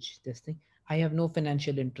company which this thing. I have no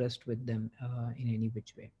financial interest with them in any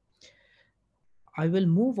which way. I will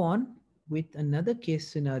move on with another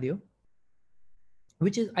case scenario,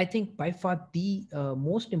 which is I think by far the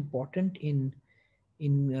most important in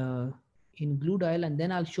uh, in glue dial, and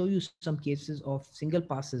then I'll show you some cases of single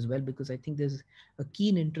pass as well, because I think there's a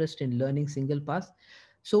keen interest in learning single pass.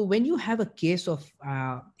 So when you have a case of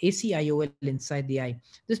ACIOL inside the eye,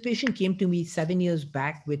 this patient came to me 7 years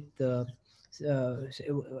back with uh,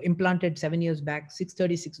 implanted 7 years back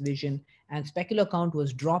 636 vision, and specular count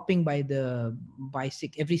was dropping by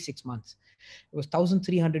every 6 months. It was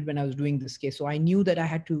 1300 when I was doing this case, so I knew that I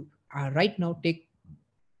had to right now take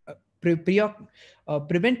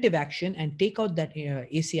preventive action and take out that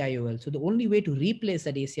ACIOL. So the only way to replace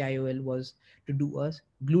that ACIOL was to do a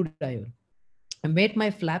glued IOL. I made my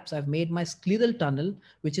flaps, I've made my scleral tunnel,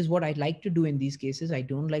 which is what I like to do in these cases. I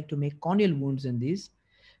don't like to make corneal wounds in these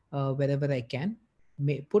wherever I can.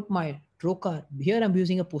 Put my trocar, here I'm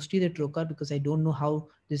using a posterior trocar because I don't know how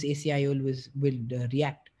this ACIOL will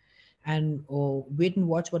react. And wait and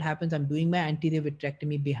watch what happens. I'm doing my anterior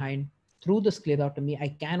vitrectomy behind through the sclerotomy. I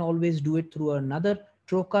can always do it through another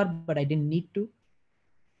trocar, but I didn't need to.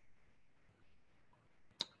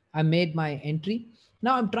 I made my entry.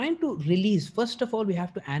 Now I'm trying to release. First of all, we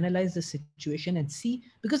have to analyze the situation and see,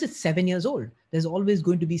 because it's 7 years old, there's always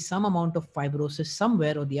going to be some amount of fibrosis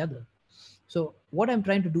somewhere or the other. So what I'm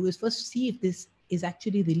trying to do is first see if this is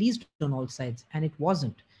actually released on all sides, and it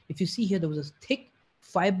wasn't. If you see here, there was a thick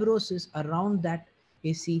fibrosis around that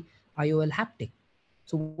AC IOL haptic.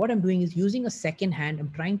 So what I'm doing is using a second hand,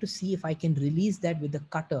 I'm trying to see if I can release that with the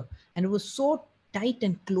cutter. And it was so tight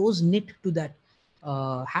and close knit to that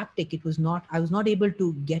haptic, I was not able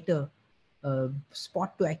to get a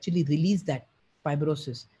spot to actually release that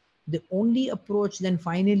fibrosis. The only approach then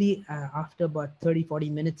finally, after about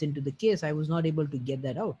 30-40 minutes into the case, I was not able to get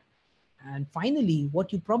that out. And finally,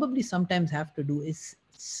 what you probably sometimes have to do is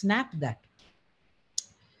snap that.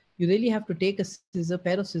 You really have to take a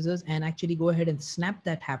pair of scissors and actually go ahead and snap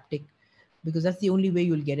that haptic, because that's the only way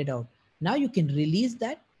you'll get it out. Now you can release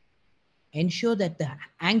that, ensure that the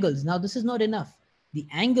angles, now this is not enough. The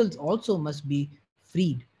angles also must be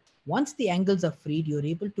freed. Once the angles are freed, you're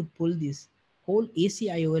able to pull this whole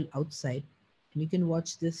ACIOL outside, and you can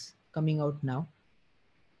watch this coming out now.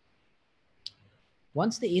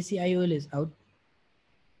 Once the ACIOL is out,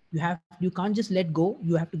 you can't just let go.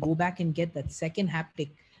 You have to go back and get that second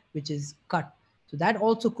haptic, which is cut. So that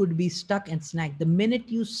also could be stuck and snagged. The minute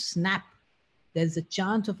you snap, there's a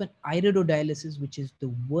chance of an iridodialysis, which is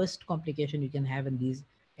the worst complication you can have in these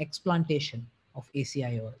explantation of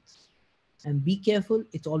ACIOLs. And be careful,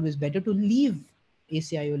 it's always better to leave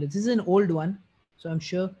ACIOLs. This is an old one, so I'm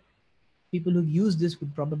sure people who've used this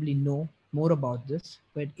would probably know more about this.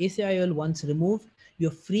 But ACIOL once removed,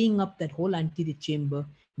 you're freeing up that whole anterior chamber,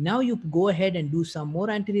 Now you go ahead and do some more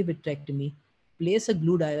anterior vitrectomy, place a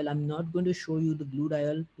glued IOL. I'm not going to show you the glued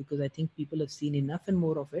IOL because I think people have seen enough and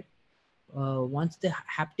more of it. Once the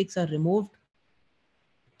haptics are removed,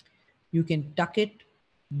 you can tuck it,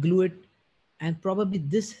 glue it, and probably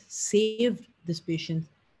this saved this patient's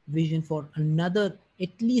vision for another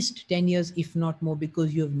at least 10 years, if not more,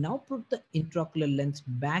 because you have now put the intraocular lens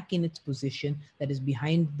back in its position that is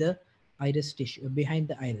behind the iris tissue, behind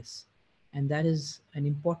the iris. And that is an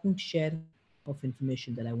important share of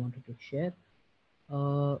information that I wanted to share.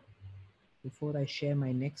 Uh, Before I share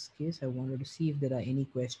my next case, I wanted to see if there are any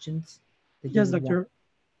questions that you Yes, would want. doctor.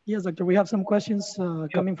 Yes, doctor. We have some questions Sure.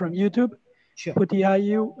 coming from YouTube. Sure.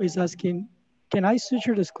 Putiayu is asking, can I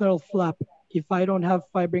suture the scleral flap if I don't have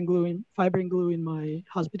fibrin glue in my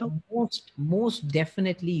hospital? Most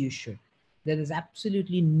definitely you should. There is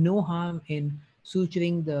absolutely no harm in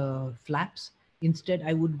suturing the flaps. Instead,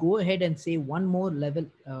 I would go ahead and say one more level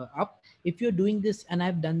up. If you're doing this, and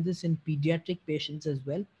I've done this in pediatric patients as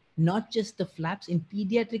well, not just the flaps, in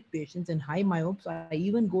pediatric patients and high myopes, I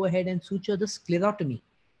even go ahead and suture the sclerotomy.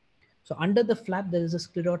 So under the flap, there is a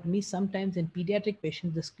sclerotomy. Sometimes in pediatric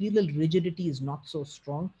patients, the scleral rigidity is not so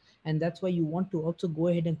strong. And that's why you want to also go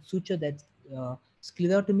ahead and suture that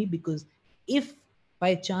sclerotomy, because if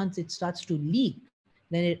by chance it starts to leak,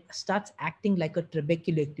 then it starts acting like a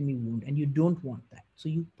trabeculectomy wound, and you don't want that. So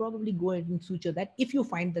you probably go ahead and suture that if you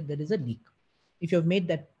find that there is a leak, if you have made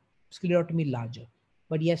that sclerotomy larger.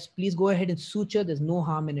 But yes, please go ahead and suture. There's no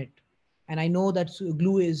harm in it. And I know that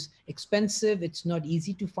glue is expensive. It's not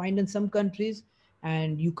easy to find in some countries.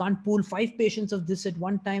 And you can't pool 5 patients of this at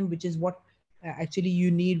one time, which is what actually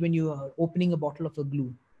you need when you are opening a bottle of a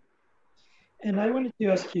glue. And I wanted to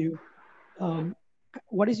ask you, um,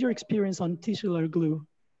 what is your experience on tisular glue?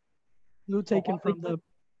 Glue taken from the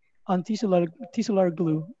on tisular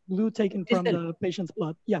glue taken from Digital. the patient's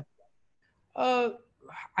blood. Yeah. Uh,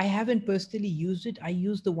 I haven't personally used it. I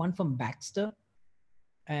use the one from Baxter,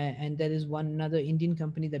 and there is one another Indian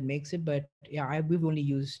company that makes it. But yeah, we've only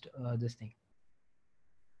used this thing.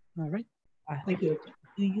 All right. Uh, Thank you, doctor.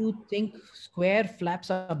 do you think square flaps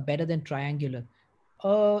are better than triangular?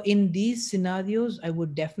 In these scenarios, I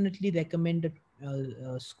would definitely recommend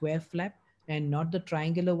a square flap and not the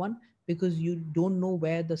triangular one, because you don't know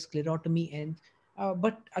where the sclerotomy ends.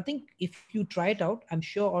 But I think if you try it out, I'm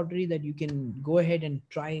sure already that you can go ahead and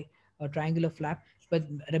try a triangular flap. But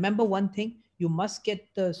remember one thing, you must get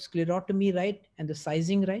the sclerotomy right and the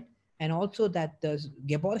sizing right. And also that the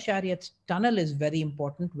Gabor-Shariat's tunnel is very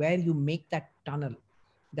important, where you make that tunnel.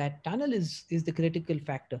 That tunnel is the critical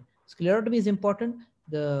factor. Sclerotomy is important.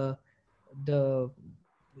 The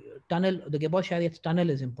tunnel, the Gabor-Shariat's tunnel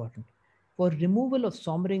is important. For removal of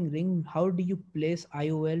sombering ring, how do you place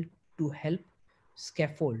IOL to help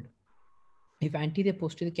scaffold if anterior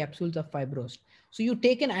posterior capsules are fibrosed? So you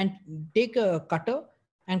take a cutter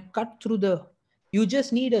and cut through the. You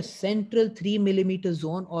just need a central 3 mm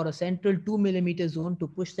zone or a central 2 mm zone to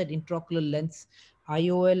push that intraocular lens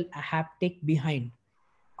IOL haptic behind.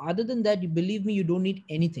 Other than that, you believe me, you don't need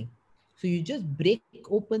anything. So you just break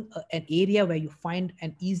open an area where you find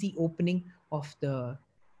an easy opening uh,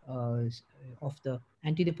 of the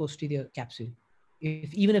anterior posterior capsule.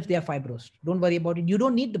 If even if they are fibrosed, don't worry about it. You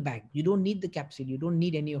don't need the bag, you don't need the capsule, you don't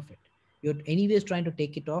need any of it. You're anyways trying to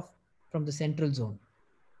take it off from the central zone.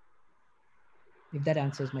 If that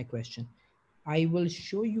answers my question. I will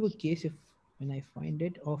show you a case if when I find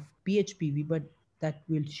it of PHPV, but that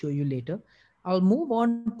will show you later. I'll move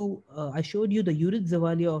on to, I showed you the Urid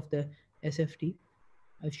Zavalia of the SFT.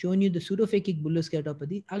 I've shown you the pseudophakic bullous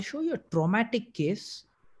keratopathy. I'll show you a traumatic case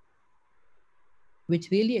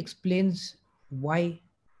which really explains why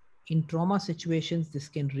in trauma situations, this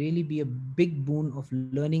can really be a big boon of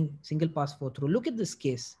learning single pass flow through. Look at this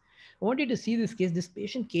case. I want you to see this case. This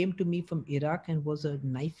patient came to me from Iraq and was a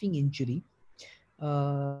knifing injury.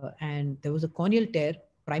 And there was a corneal tear,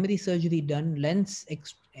 primary surgery done,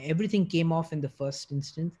 everything came off in the first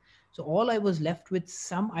instance. So all I was left with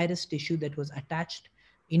some iris tissue that was attached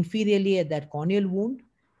inferiorly at that corneal wound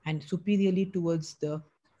and superiorly towards the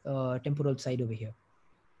temporal side over here.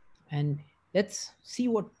 And let's see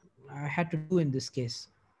what I had to do in this case.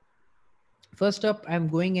 First up, I'm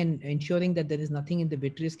going and ensuring that there is nothing in the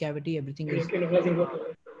vitreous cavity. Everything is.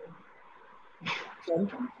 Sorry?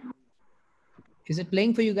 Is it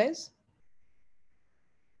playing for you guys?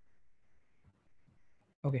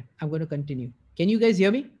 Okay, I'm going to continue. Can you guys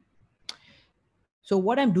hear me? So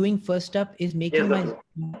what I'm doing first up is making my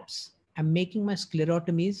maps. I'm making my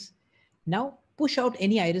sclerotomies. Now push out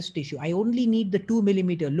any iris tissue. I only need the 2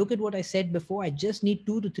 mm. Look at what I said before. I just need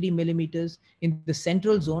 2 to 3 mm in the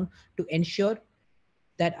central zone to ensure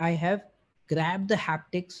that I have grabbed the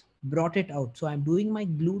haptics, brought it out. So I'm doing my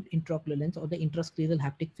glued intraocular lens or the intrascleral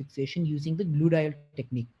haptic fixation using the glued IOL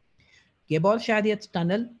technique. Gebel Shadiat's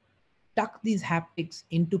tunnel, tuck these haptics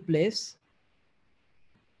into place.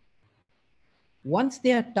 Once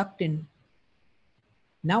they are tucked in,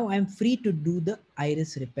 now I'm free to do the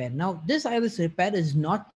iris repair. Now this iris repair is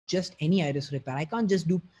not just any iris repair. I can't just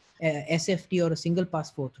do SFT or a single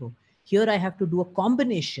pass flow-through. Here I have to do a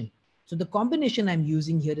combination. So the combination I'm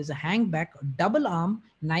using here is a hangback, double arm,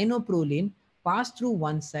 ninoprolene, pass through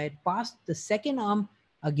one side, pass the second arm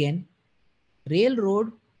again,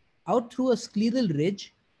 railroad out through a scleral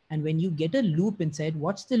ridge. And when you get a loop inside,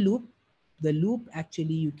 what's the loop? The loop,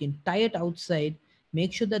 actually, you can tie it outside,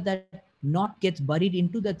 make sure that that knot gets buried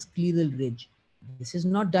into that scleral ridge. This is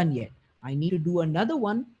not done yet. I need to do another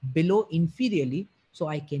one below inferiorly so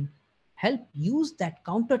I can help use that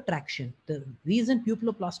counter traction. The reason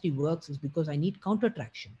pupilloplasty works is because I need counter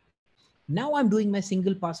traction. Now I'm doing my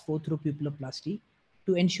single pass flow-through pupilloplasty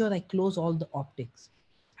to ensure I close all the optics.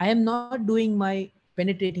 I am not doing my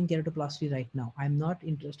penetrating keratoplasty right now. I'm not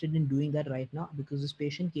interested in doing that right now because this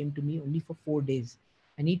patient came to me only for 4 days.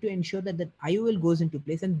 I need to ensure that the IOL goes into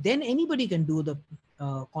place, and then anybody can do the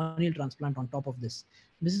corneal transplant on top of this.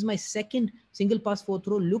 This is my second single pass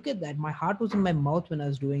flow-through. Look at that. My heart was in my mouth when I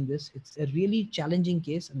was doing this. It's a really challenging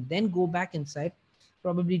case. And then go back inside.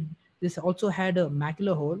 Probably this also had a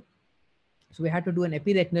macular hole. So we had to do an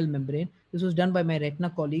epiretinal membrane. This was done by my retina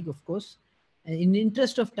colleague, of course. And in the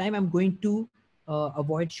interest of time, I'm going to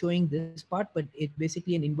avoid showing this part, but it's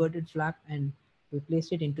basically an inverted flap and we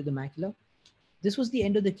placed it into the macula. This was the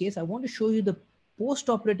end of the case. I want to show you the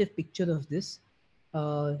post-operative picture of this.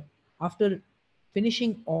 After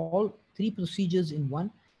finishing all 3 procedures in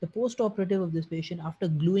one, the post-operative of this patient after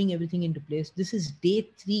gluing everything into place, this is day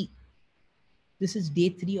 3. This is day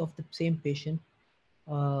 3 of the same patient.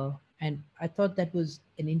 And I thought that was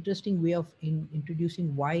an interesting way of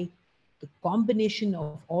introducing why the combination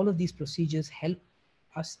of all of these procedures help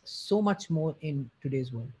us so much more in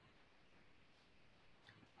today's world.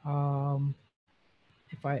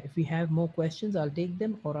 If we have more questions, I'll take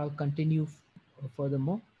them or I'll continue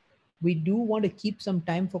furthermore. We do want to keep some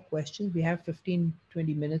time for questions. We have 15-20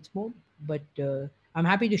 minutes more, but I'm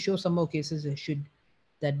happy to show some more cases should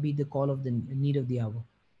that be the call of the need of the hour.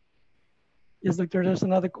 Yes, doctor, there's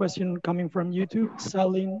another question coming from YouTube.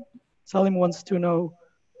 Salim wants to know,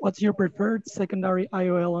 what's your preferred secondary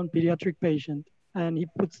IOL on pediatric patient? And he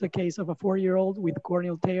puts the case of a 4-year-old with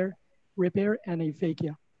corneal tear, repair, and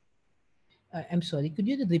aphakia. I'm sorry, could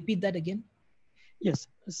you repeat that again? Yes,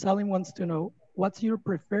 Salim wants to know, what's your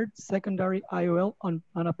preferred secondary IOL on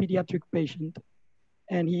a pediatric patient?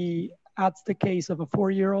 And he adds the case of a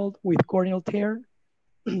 4-year-old with corneal tear,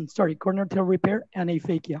 corneal tear repair and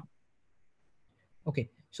aphakia. Okay,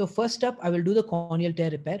 so first up, I will do the corneal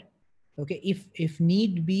tear repair. Okay, if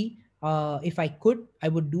need be, if I could, I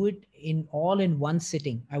would do it all in one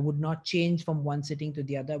sitting. I would not change from one sitting to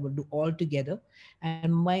the other. I would do all together.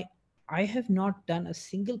 And I have not done a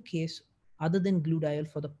single case other than glued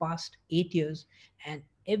IOL for the past 8 years. And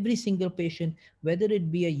every single patient, whether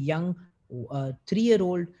it be a young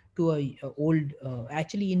 3-year-old to a old,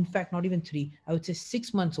 actually, in fact, not even 3, I would say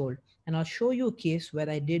 6 months old. And I'll show you a case where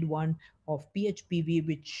I did one of PHPV,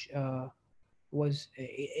 which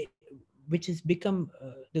has become,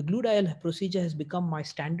 the glued IOL procedure has become my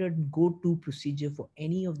standard go-to procedure for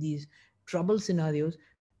any of these trouble scenarios,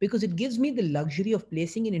 because it gives me the luxury of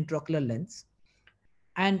placing an intraocular lens.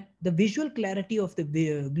 And the visual clarity of the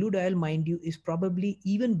glued IOL, mind you, is probably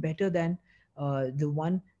even better than the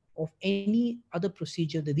one of any other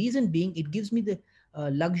procedure. The reason being, it gives me the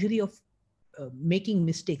luxury of making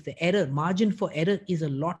mistakes. The error margin for error is a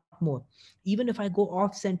lot more. Even if I go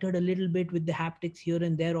off centered a little bit with the haptics here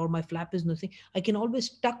and there, or my flap is missing, I can always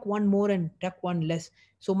tuck one more and tuck one less.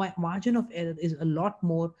 So my margin of error is a lot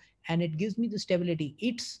more, and it gives me the stability.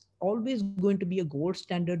 It's always going to be a gold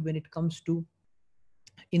standard when it comes to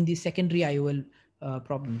in the secondary IOL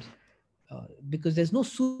problems, because there's no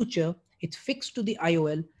suture. It's fixed to the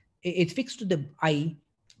IOL. It's fixed to the eye.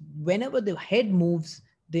 Whenever the head moves,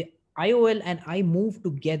 the IOL and eye move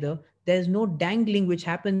together. There's no dangling, which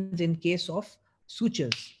happens in case of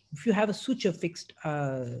sutures. If you have a suture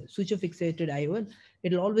fixated IOL,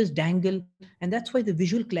 it'll always dangle, and that's why the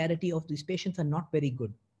visual clarity of these patients are not very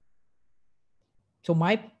good. So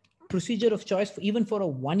my procedure of choice, even for a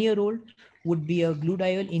 1-year-old, would be a glued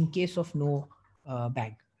IOL in case of no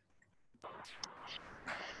bag.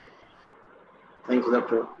 Thanks,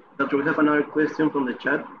 doctor. Doctor, we have another question from the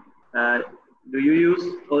chat. Do you use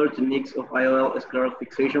other techniques of IOL scleral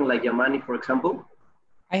fixation, like Yamani, for example?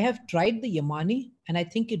 I have tried the Yamani and I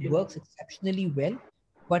think it works exceptionally well.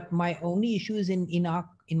 But my only issue is in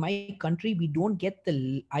my country we don't get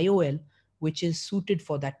the IOL which is suited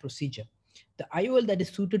for that procedure. The IOL that is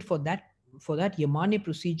suited for that Yamani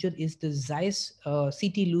procedure is the Zeiss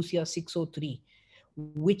CT Lucia 603,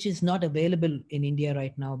 which is not available in India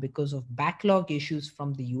right now because of backlog issues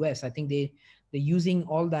from the US. I think they're using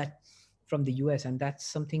all that from the US, and that's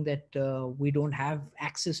something that we don't have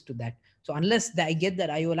access to that. So unless I get that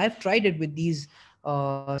IOL, I've tried it with these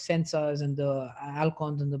sensors and the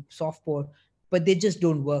Alcons and the software, but they just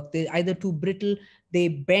don't work. They're either too brittle, they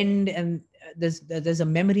bend, and there's a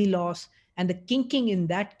memory loss, and the kinking in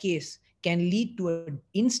that case can lead to an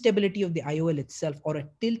instability of the IOL itself or a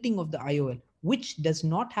tilting of the IOL, which does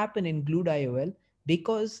not happen in glued IOL,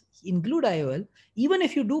 because in glued IOL, even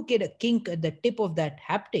if you do get a kink at the tip of that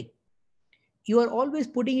haptic, you are always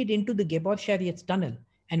putting it into the Gebel-Chariot's tunnel.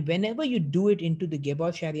 And whenever you do it into the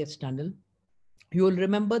Gebel-Chariot's tunnel, you will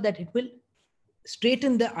remember that it will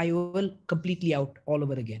straighten the IOL completely out all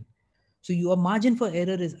over again. So your margin for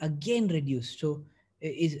error is again reduced. So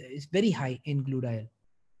is very high in glued IOL.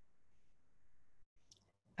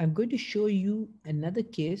 I'm going to show you another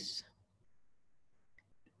case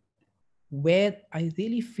where I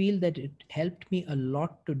really feel that it helped me a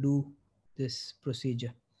lot to do this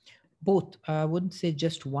procedure. Both, I wouldn't say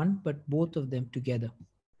just one, but both of them together.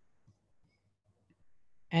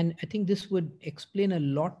 And I think this would explain a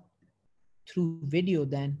lot through video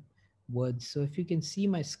than words. So if you can see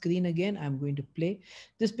my screen again, I'm going to play.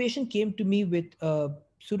 This patient came to me with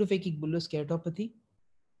pseudophakic bullous keratopathy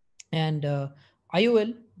and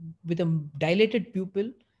IOL with a dilated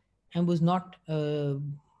pupil, and it was not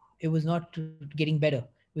getting better.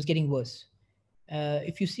 It was getting worse.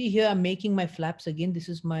 If you see here, I'm making my flaps again. This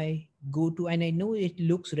is my go-to, and I know it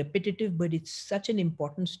looks repetitive, but it's such an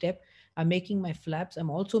important step. I'm making my flaps. I'm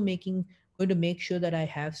also going to make sure that I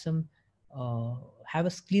have uh, have a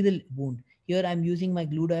scleral wound. Here I'm using my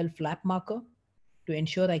glued IOL flap marker to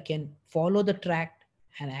ensure I can follow the tract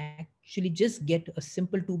and actually just get a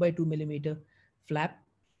simple 2 by 2 millimeter flap,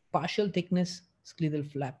 partial thickness scleral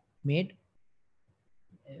flap made.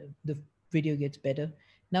 The video gets better.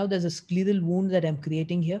 Now there's a scleral wound that I'm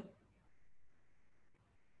creating here.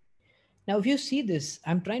 Now, if you see this,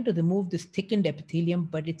 I'm trying to remove this thickened epithelium,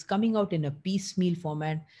 but it's coming out in a piecemeal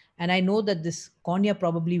format. And I know that this cornea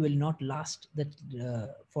probably will not last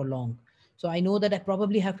for long. So I know that I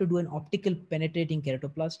probably have to do an optical penetrating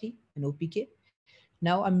keratoplasty, an OPK.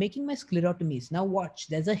 Now I'm making my sclerotomies. Now watch,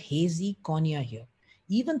 there's a hazy cornea here.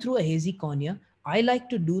 Even through a hazy cornea, I like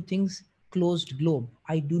to do things closed globe.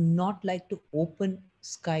 I do not like to open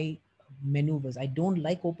sky maneuvers. I don't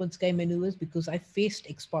like open sky maneuvers because I faced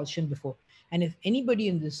expulsion before. And if anybody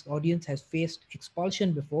in this audience has faced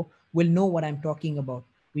expulsion before, will know what I'm talking about.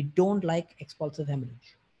 We don't like expulsive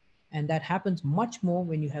hemorrhage. And that happens much more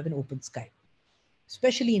when you have an open sky,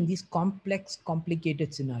 especially in these complex,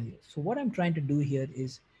 complicated scenarios. So what I'm trying to do here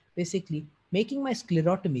is basically making my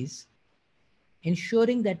sclerotomies,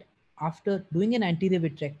 ensuring that after doing an anterior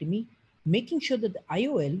vitrectomy, making sure that the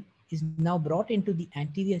IOL is now brought into the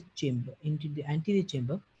anterior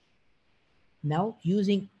chamber. Now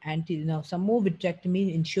using some more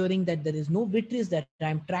vitrectomy, ensuring that there is no vitreous that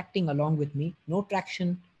I'm tracting along with me, no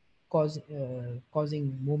traction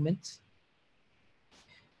causing movements.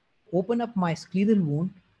 Open up my scleral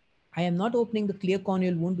wound. I am not opening the clear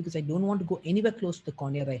corneal wound because I don't want to go anywhere close to the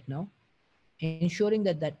cornea right now. Ensuring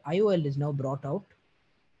that that IOL is now brought out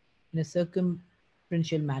in a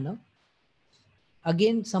circumferential manner.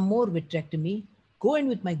 Again, some more vitrectomy. Go in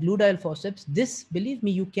with my glued IOL forceps. This, believe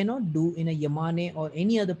me, you cannot do in a Yamane or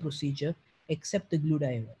any other procedure except the glued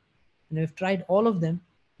IOL. And I've tried all of them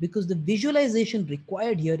because the visualization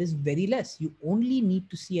required here is very less. You only need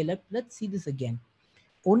to see, let's see this again.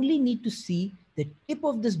 Only need to see the tip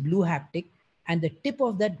of this blue haptic and the tip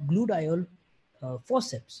of that glued IOL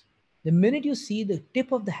forceps. The minute you see the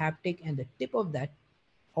tip of the haptic and the tip of that,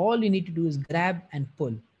 all you need to do is grab and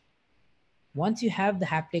pull. Once you have the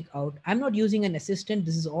haptic out, I'm not using an assistant.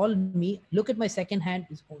 This is all me. Look at my second hand.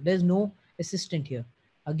 There's no assistant here.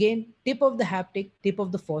 Again, tip of the haptic, tip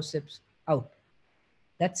of the forceps out.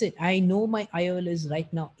 That's it. I know my IOL is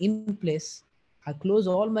right now in place. I close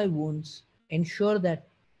all my wounds, ensure that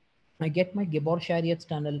I get my Gebel-Chariot's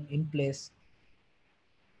tunnel in place,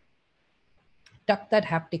 tuck that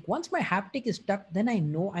haptic. Once my haptic is tucked, then I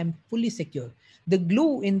know I'm fully secure. The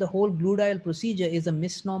glue in the whole glued IOL procedure is a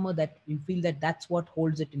misnomer that you feel that that's what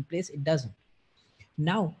holds it in place. It doesn't.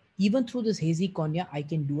 Now, even through this hazy cornea, I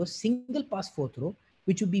can do a single pass fourth row,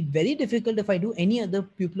 which would be very difficult if I do any other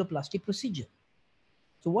pupilloplasty procedure.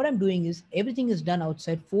 So what I'm doing is everything is done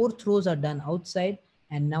outside. 4 throws are done outside.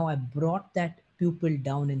 And now I brought that pupil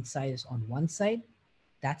down in size on one side.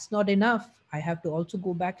 That's not enough. I have to also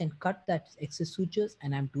go back and cut that excess sutures,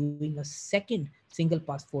 and I'm doing a second single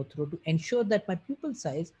pass 4 throw to ensure that my pupil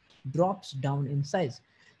size drops down in size.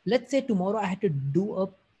 Let's say tomorrow I had to do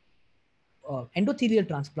a endothelial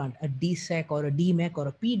transplant, a DSEC or a DMEC or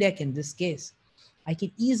a PDEC in this case. I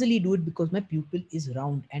can easily do it because my pupil is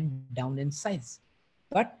round and down in size.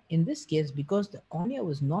 But in this case, because the cornea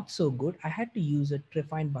was not so good, I had to use a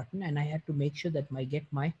trephine button, and I had to make sure that I get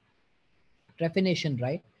my trephination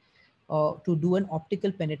right to do an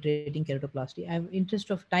optical penetrating keratoplasty. I'm interest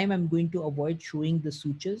of time, I'm going to avoid showing the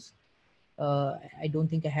sutures. I don't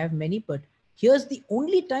think I have many, but here's the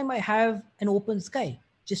only time I have an open sky,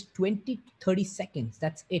 just 20 to 30 seconds.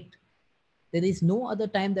 That's it. There is no other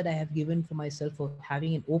time that I have given for myself for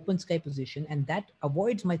having an open sky position, and that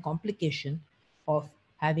avoids my complication of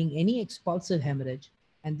having any expulsive hemorrhage.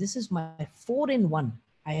 And this is my 4-in-1.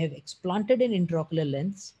 I have explanted an intraocular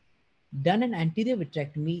lens, done an anterior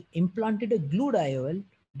vitrectomy, implanted a glued IOL,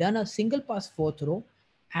 done a single pass 4 throw,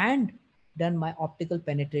 and done my optical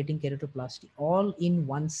penetrating keratoplasty all in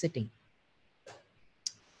one sitting.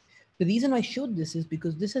 The reason I showed this is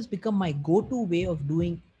because this has become my go-to way of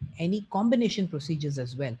doing any combination procedures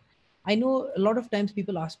as well. I know a lot of times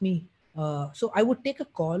people ask me, so I would take a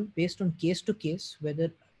call based on case to case, whether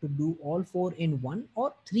to do all 4-in-1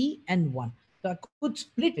 or 3-and-1. So I could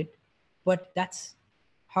split it, but that's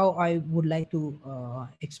how I would like to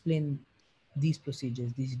explain these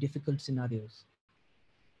procedures, these difficult scenarios.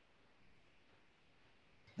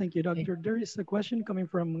 Thank you, Doctor. There is a question coming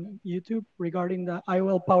from YouTube regarding the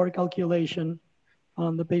IOL power calculation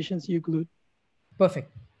on the patients you glued.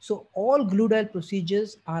 Perfect. So all glued IOL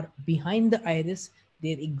procedures are behind the iris.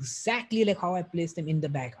 They're exactly like how I place them in the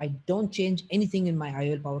bag. I don't change anything in my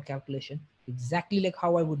IOL power calculation, exactly like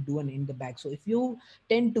how I would do an in the bag. So if you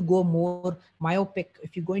tend to go more myopic,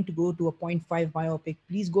 if you're going to go to a 0.5 myopic,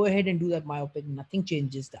 please go ahead and do that myopic. Nothing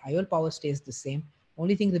changes. The IOL power stays the same.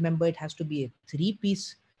 Only thing, remember, it has to be a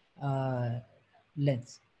 3-piece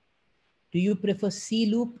lens. Do you prefer C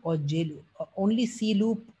loop or J loop? Only C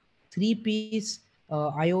loop, 3-piece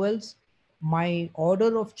IOLs. My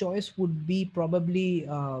order of choice would be probably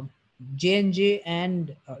J&J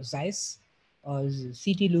and Zeiss,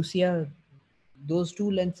 CT Lucia, those 2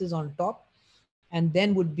 lenses on top. And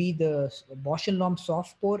then would be the Bausch & Lomb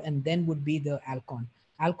soft pore, and then would be the Alcon.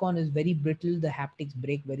 Alcon is very brittle, the haptics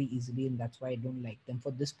break very easily, and that's why I don't like them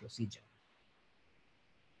for this procedure.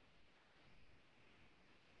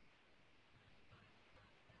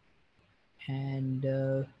 And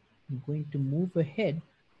I'm going to move ahead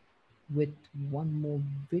with one more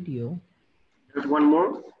video. There's one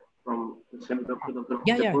more from the same Dr.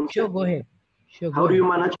 Yeah, sure, go ahead. Sure. How do you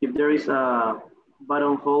manage if there is a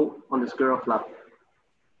buttonhole on the scleral flap?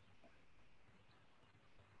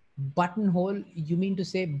 Buttonhole, you mean to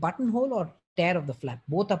say buttonhole or tear of the flap?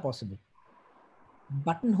 Both are possible.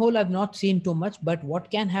 Buttonhole I've not seen too much, but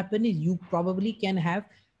what can happen is you probably can have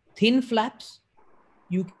thin flaps,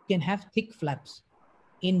 you can have thick flaps.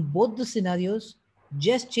 In both the scenarios,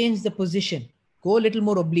 just change the position, go a little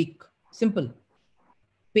more oblique, simple.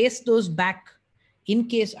 Paste those back. In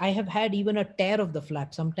case I have had even a tear of the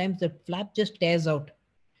flap, sometimes the flap just tears out.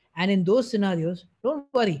 And in those scenarios, don't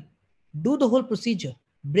worry, do the whole procedure.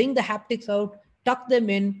 Bring the haptics out, tuck them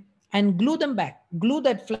in, and glue them back. Glue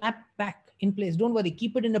that flap back in place. Don't worry,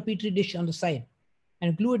 keep it in a petri dish on the side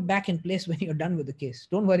and glue it back in place when you're done with the case.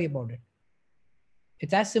 Don't worry about it.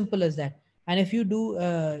 It's as simple as that. And if you do,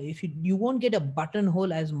 if you won't get a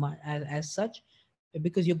buttonhole as such,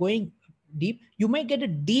 because you're going deep. You might get a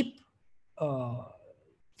deep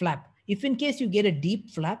flap. If in case you get a deep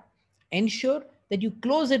flap, ensure that you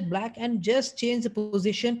close it back and just change the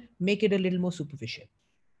position, make it a little more superficial.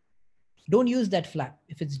 Don't use that flap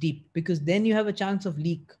if it's deep, because then you have a chance of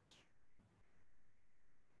leak.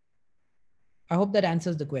 I hope that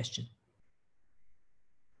answers the question.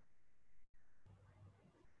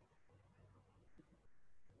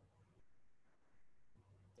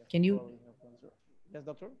 Can you? Yes,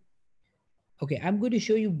 doctor. Okay, I'm going to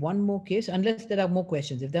show you one more case, unless there are more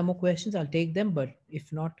questions. If there are more questions, I'll take them, but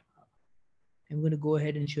if not, I'm going to go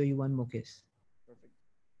ahead and show you one more case. Perfect.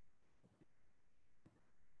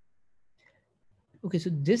 Okay, so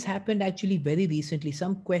this happened actually very recently.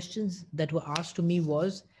 Some questions that were asked to me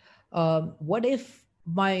was, what if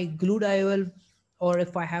my glued IOL, or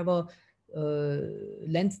if I have a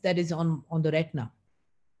lens that is on the retina?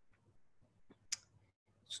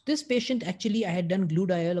 So this patient, actually, I had done glued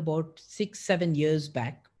IOL about 6-7 years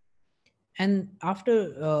back. And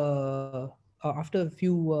after after a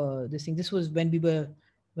few this thing. This was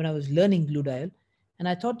when I was learning glue dial, and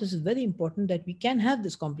I thought this is very important that we can have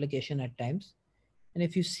this complication at times. And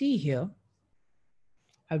if you see here,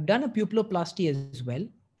 I've done a pupilloplasty as well.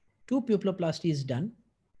 Two pupilloplasty is done,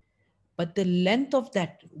 but the length of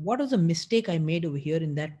that, what was a mistake I made over here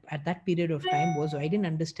in that at that period of time was I didn't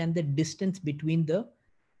understand the distance between the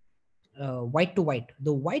white to white.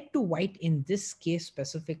 The white to white in this case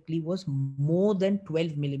specifically was more than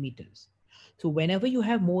 12 millimeters. So whenever you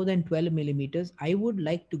have more than 12 millimeters, I would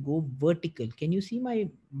like to go vertical. Can you see my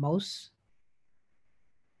mouse?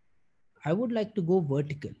 I would like to go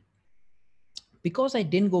vertical. Because I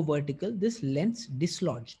didn't go vertical, this lens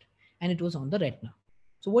dislodged and it was on the retina.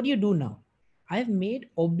 So what do you do now? I have made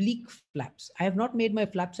oblique flaps. I have not made my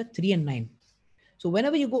flaps at 3 and 9. So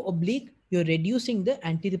whenever you go oblique, you're reducing the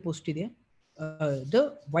anterior posterior,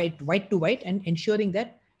 the white to white, and ensuring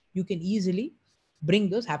that you can easily bring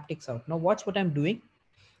those haptics out. Now watch what I'm doing.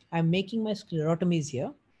 I'm making my sclerotomies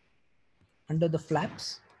here under the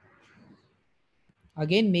flaps.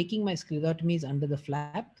 Again, making my sclerotomies under the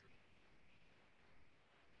flap.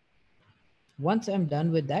 Once I'm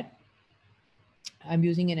done with that, I'm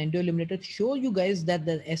using an endoilluminator to show you guys that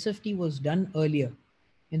the SFT was done earlier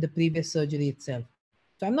in the previous surgery itself.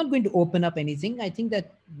 So I'm not going to open up anything. I think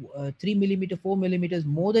that 3 millimeter, 4 millimeters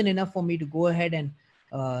more than enough for me to go ahead and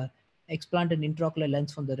explant an intraocular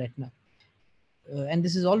lens from the retina. And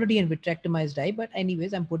this is already a vitrectomized eye, but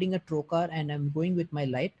anyways, I'm putting a trocar and I'm going with my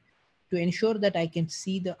light to ensure that I can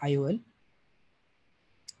see the IOL.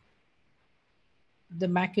 The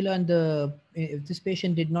macula and this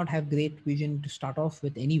patient did not have great vision to start off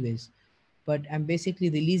with anyways, but I'm basically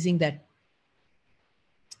releasing that.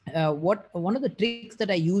 One of the tricks that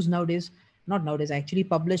I use nowadays, not nowadays, I actually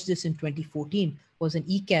published this in 2014, was an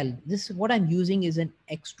ecal. This, what I'm using is an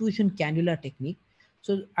extrusion cannula technique.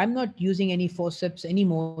 So I'm not using any forceps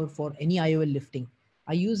anymore for any IOL lifting.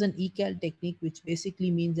 I use an ecal technique, which basically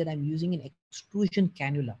means that I'm using an extrusion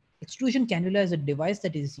cannula. Extrusion cannula is a device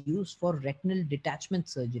that is used for retinal detachment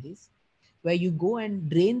surgeries, where you go and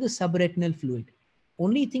drain the subretinal fluid.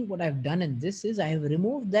 Only thing what I've done in this is I have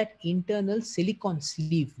removed that internal silicone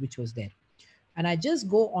sleeve which was there. And I just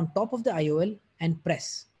go on top of the IOL and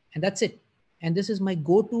press, and that's it. And this is my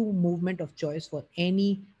go-to movement of choice for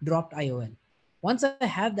any dropped IOL. Once I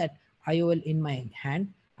have that IOL in my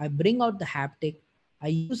hand, I bring out the haptic. I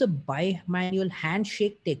use a bimanual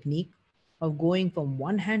handshake technique of going from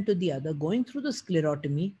one hand to the other, going through the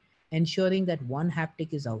sclerotomy, ensuring that one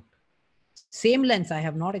haptic is out. Same lens, I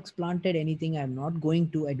have not explanted anything. I'm not going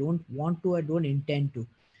to, I don't want to, I don't intend to.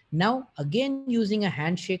 Now, again, using a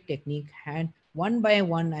handshake technique, one by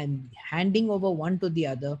one, I'm handing over one to the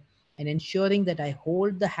other and ensuring that I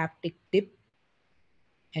hold the haptic tip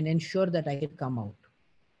and ensure that I can come out.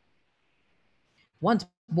 Once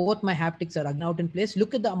both my haptics are again out in place,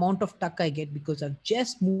 look at the amount of tuck I get because I'm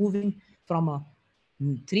just moving from a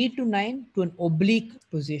 3 to 9 to an oblique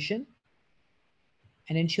position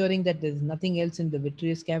and ensuring that there's nothing else in the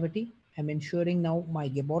vitreous cavity. I'm ensuring now my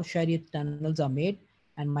Gabor Chariot tunnels are made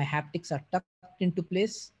and my haptics are tucked into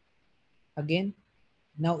place. Again,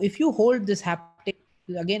 now if you hold this haptic,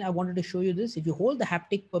 again, I wanted to show you this. If you hold the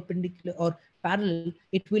haptic perpendicular or parallel,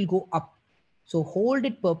 it will go up. So hold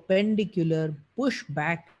it perpendicular, push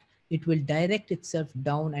back, it will direct itself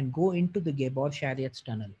down and go into the Gabor Chariot's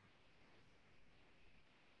tunnel.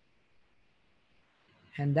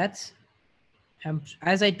 And that's,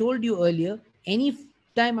 as I told you earlier, any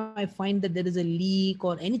time I find that there is a leak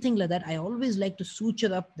or anything like that, I always like to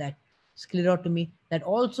suture up that sclerotomy that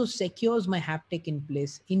also secures my haptic in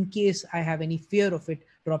place in case I have any fear of it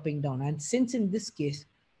dropping down. And since in this case,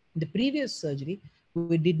 in the previous surgery,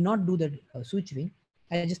 we did not do the suturing,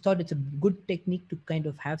 I just thought it's a good technique to kind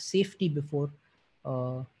of have safety before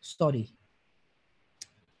sorry.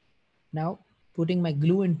 Now putting my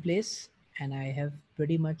glue in place, and I have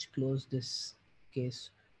pretty much closed this case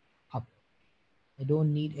up. I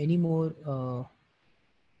don't need any more,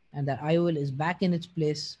 and that IOL is back in its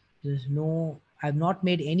place. There's no, I've not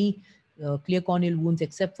made any clear corneal wounds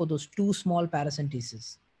except for those 2 small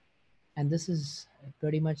paracenteses. And this is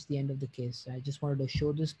pretty much the end of the case. I just wanted to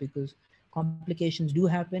show this because complications do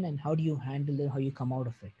happen, and how do you handle it, how you come out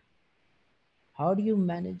of it. How do you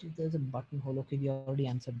manage if there's a buttonhole? Okay, we already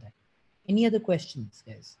answered that. Any other questions,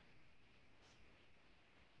 guys?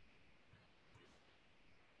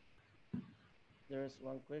 There's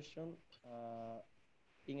one question.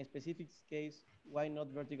 In a specific case, why not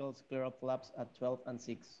vertical scleral flaps at 12 and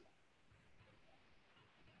 6?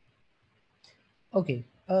 Okay,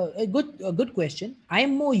 a good question. I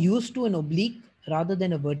am more used to an oblique rather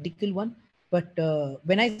than a vertical one. But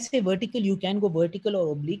when I say vertical, you can go vertical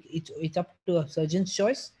or oblique. It's up to a surgeon's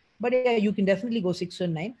choice. But yeah, you can definitely go 6 or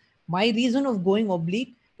 9. My reason of going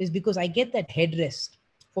oblique is because I get that headrest.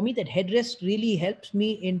 For me, that headrest really helps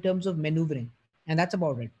me in terms of maneuvering, and that's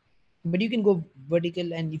about it. But you can go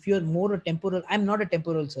vertical, and if you're more a temporal, I'm not a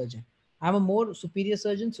temporal surgeon. I'm a more superior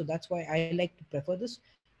surgeon, so that's why I like to prefer this.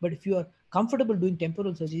 But if you are comfortable doing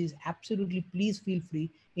temporal surgeries, absolutely, please feel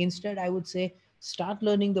free. Instead, I would say start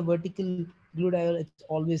learning the vertical glued IOL. It's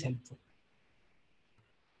always helpful.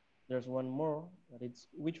 There's one more, that it's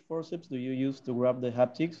which forceps do you use to grab the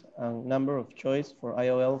haptics and number of choice for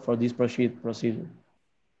IOL for this procedure?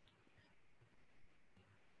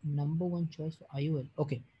 Number one choice for IOL.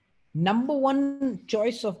 Okay. Number one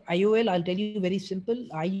choice of IOL, I'll tell you very simple.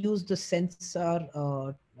 I use the Sensor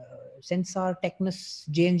Technus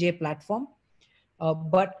J&J platform.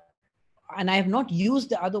 And I have not used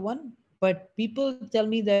the other one, but people tell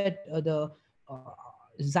me that the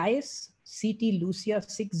Zeiss CT Lucia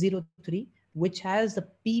 603, which has the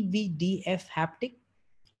PVDF haptic,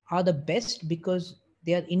 are the best because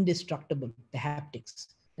they are indestructible, the haptics.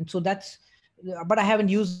 And so that's, but I haven't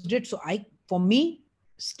used it. So for me,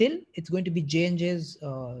 still, it's going to be J&J's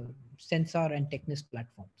Sensor and Technis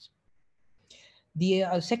platforms. The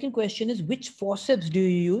second question is, which forceps do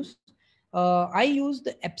you use? I use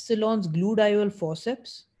the Epsilon's glued IOL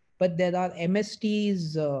forceps, but there are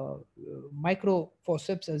MST's micro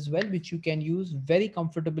forceps as well, which you can use very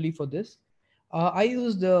comfortably for this. I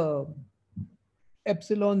use the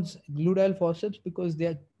Epsilon's glued IOL forceps because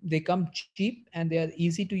they come cheap and they are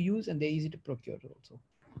easy to use and they're easy to procure also.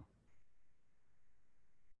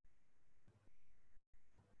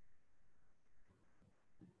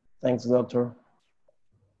 Thanks, doctor.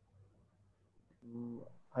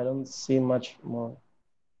 I don't see much more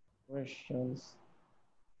questions.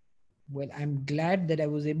 Well, I'm glad that I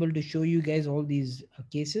was able to show you guys all these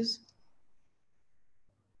cases.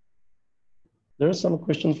 There are some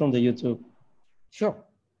questions from the YouTube. Sure.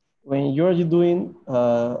 When you're doing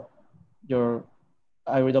your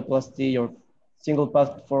iridoplasty, your single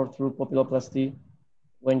path through pupilloplasty,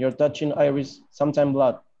 when you're touching iris, sometime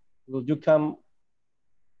blood, will you come,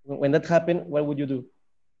 when that happens, what would you do?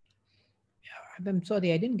 I'm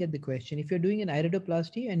sorry, I didn't get the question. If you're doing an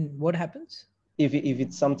iridoplasty and what happens? If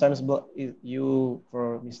it sometimes you,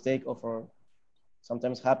 for mistake or for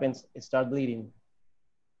sometimes happens, it start bleeding.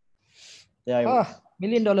 The iris. $1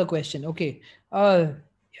 million question. Okay.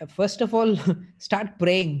 First of all, start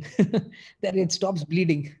praying that it stops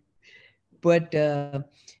bleeding. But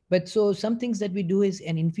so some things that we do is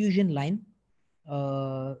an infusion line.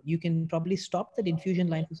 You can probably stop that infusion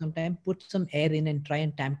line for some time, put some air in and try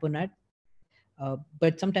and tamponade it.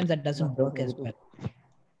 But sometimes that doesn't work as well.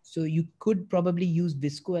 So you could probably use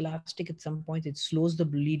viscoelastic at some point. It slows the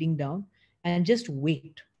bleeding down, and just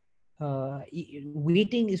wait.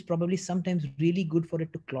 Waiting is probably sometimes really good for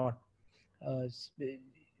it to clot.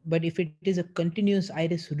 But if it is a continuous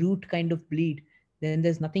iris root kind of bleed, then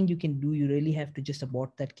there's nothing you can do. You really have to just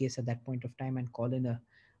abort that case at that point of time and call in a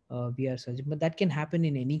VR surgeon. But that can happen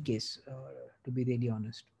in any case, to be really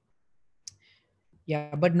honest.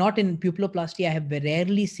 Yeah, but not in pupilloplasty. I have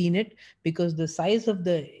rarely seen it because the size of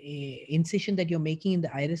the incision that you're making in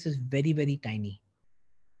the iris is very, very tiny.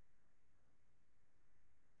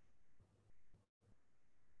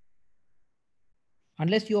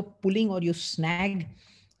 Unless you're pulling or you snag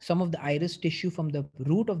some of the iris tissue from the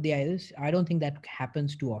root of the iris, I don't think that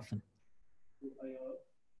happens too often.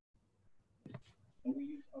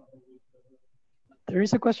 There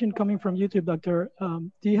is a question coming from YouTube, Doctor.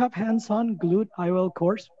 Do you have hands-on glued IOL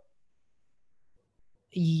course?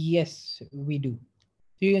 Yes, we do.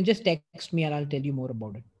 So you can just text me and I'll tell you more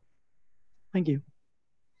about it. Thank you.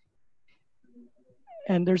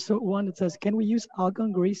 And there's one that says, can we use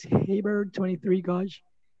Alcon Grease Haber 23 gauge?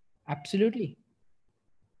 Absolutely.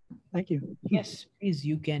 Thank you. Yes, please,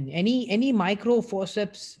 you can. Any micro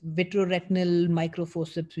forceps, vitreoretinal micro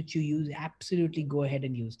forceps which you use, absolutely go ahead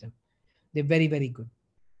and use them. They're very, very good.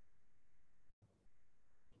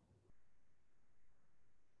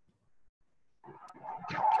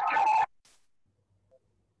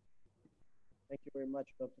 Thank you very much,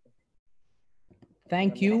 Doctor.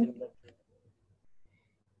 Thank you.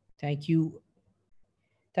 Thank you.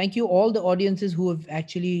 Thank you all the audiences who have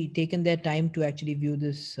actually taken their time to actually view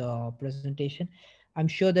this presentation. I'm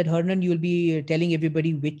sure that Hernan, you'll be telling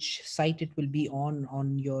everybody which site it will be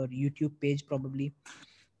on your YouTube page probably.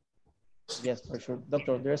 Yes, for sure.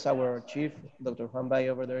 Doctor, there's our chief, Dr. Juan Bay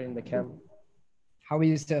over there in the camp. How are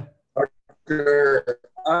you, sir? Dr.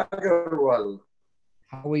 Agarwal.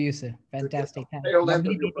 How are you, sir? Fantastic.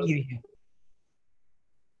 Lovely meeting you here.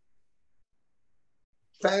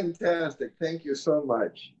 fantastic. Thank you so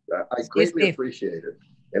much. I Stay greatly safe. appreciate it.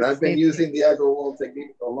 And I've been Stay safe. using the Agarwal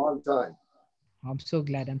technique for a long time. I'm so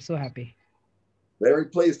glad. I'm so happy. Very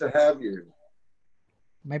pleased to have you.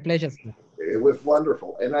 My pleasure, sir. It was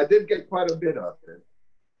wonderful. And I did get quite a bit of it.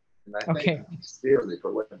 And I thank Okay. you sincerely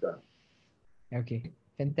for what I've done. Okay.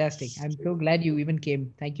 Fantastic. I'm so glad you even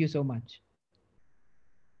came. Thank you so much.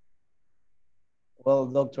 Well,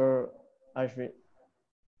 Dr. Ashvin,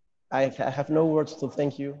 I have no words to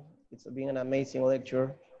thank you. It's been an amazing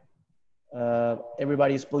lecture.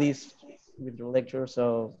 Everybody's pleased with your lecture.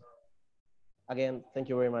 So again, thank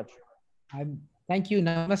you very much. Thank you.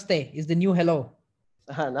 Namaste is the new hello.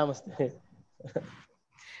 Namaste.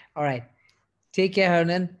 All right. Take care,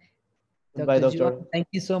 Hernan. Goodbye, Dr. doctor. Juan, thank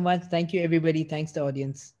you so much. Thank you, everybody. Thanks, the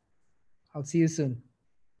audience. I'll see you soon.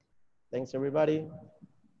 Thanks, everybody.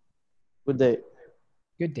 Good day.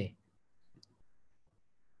 Good day.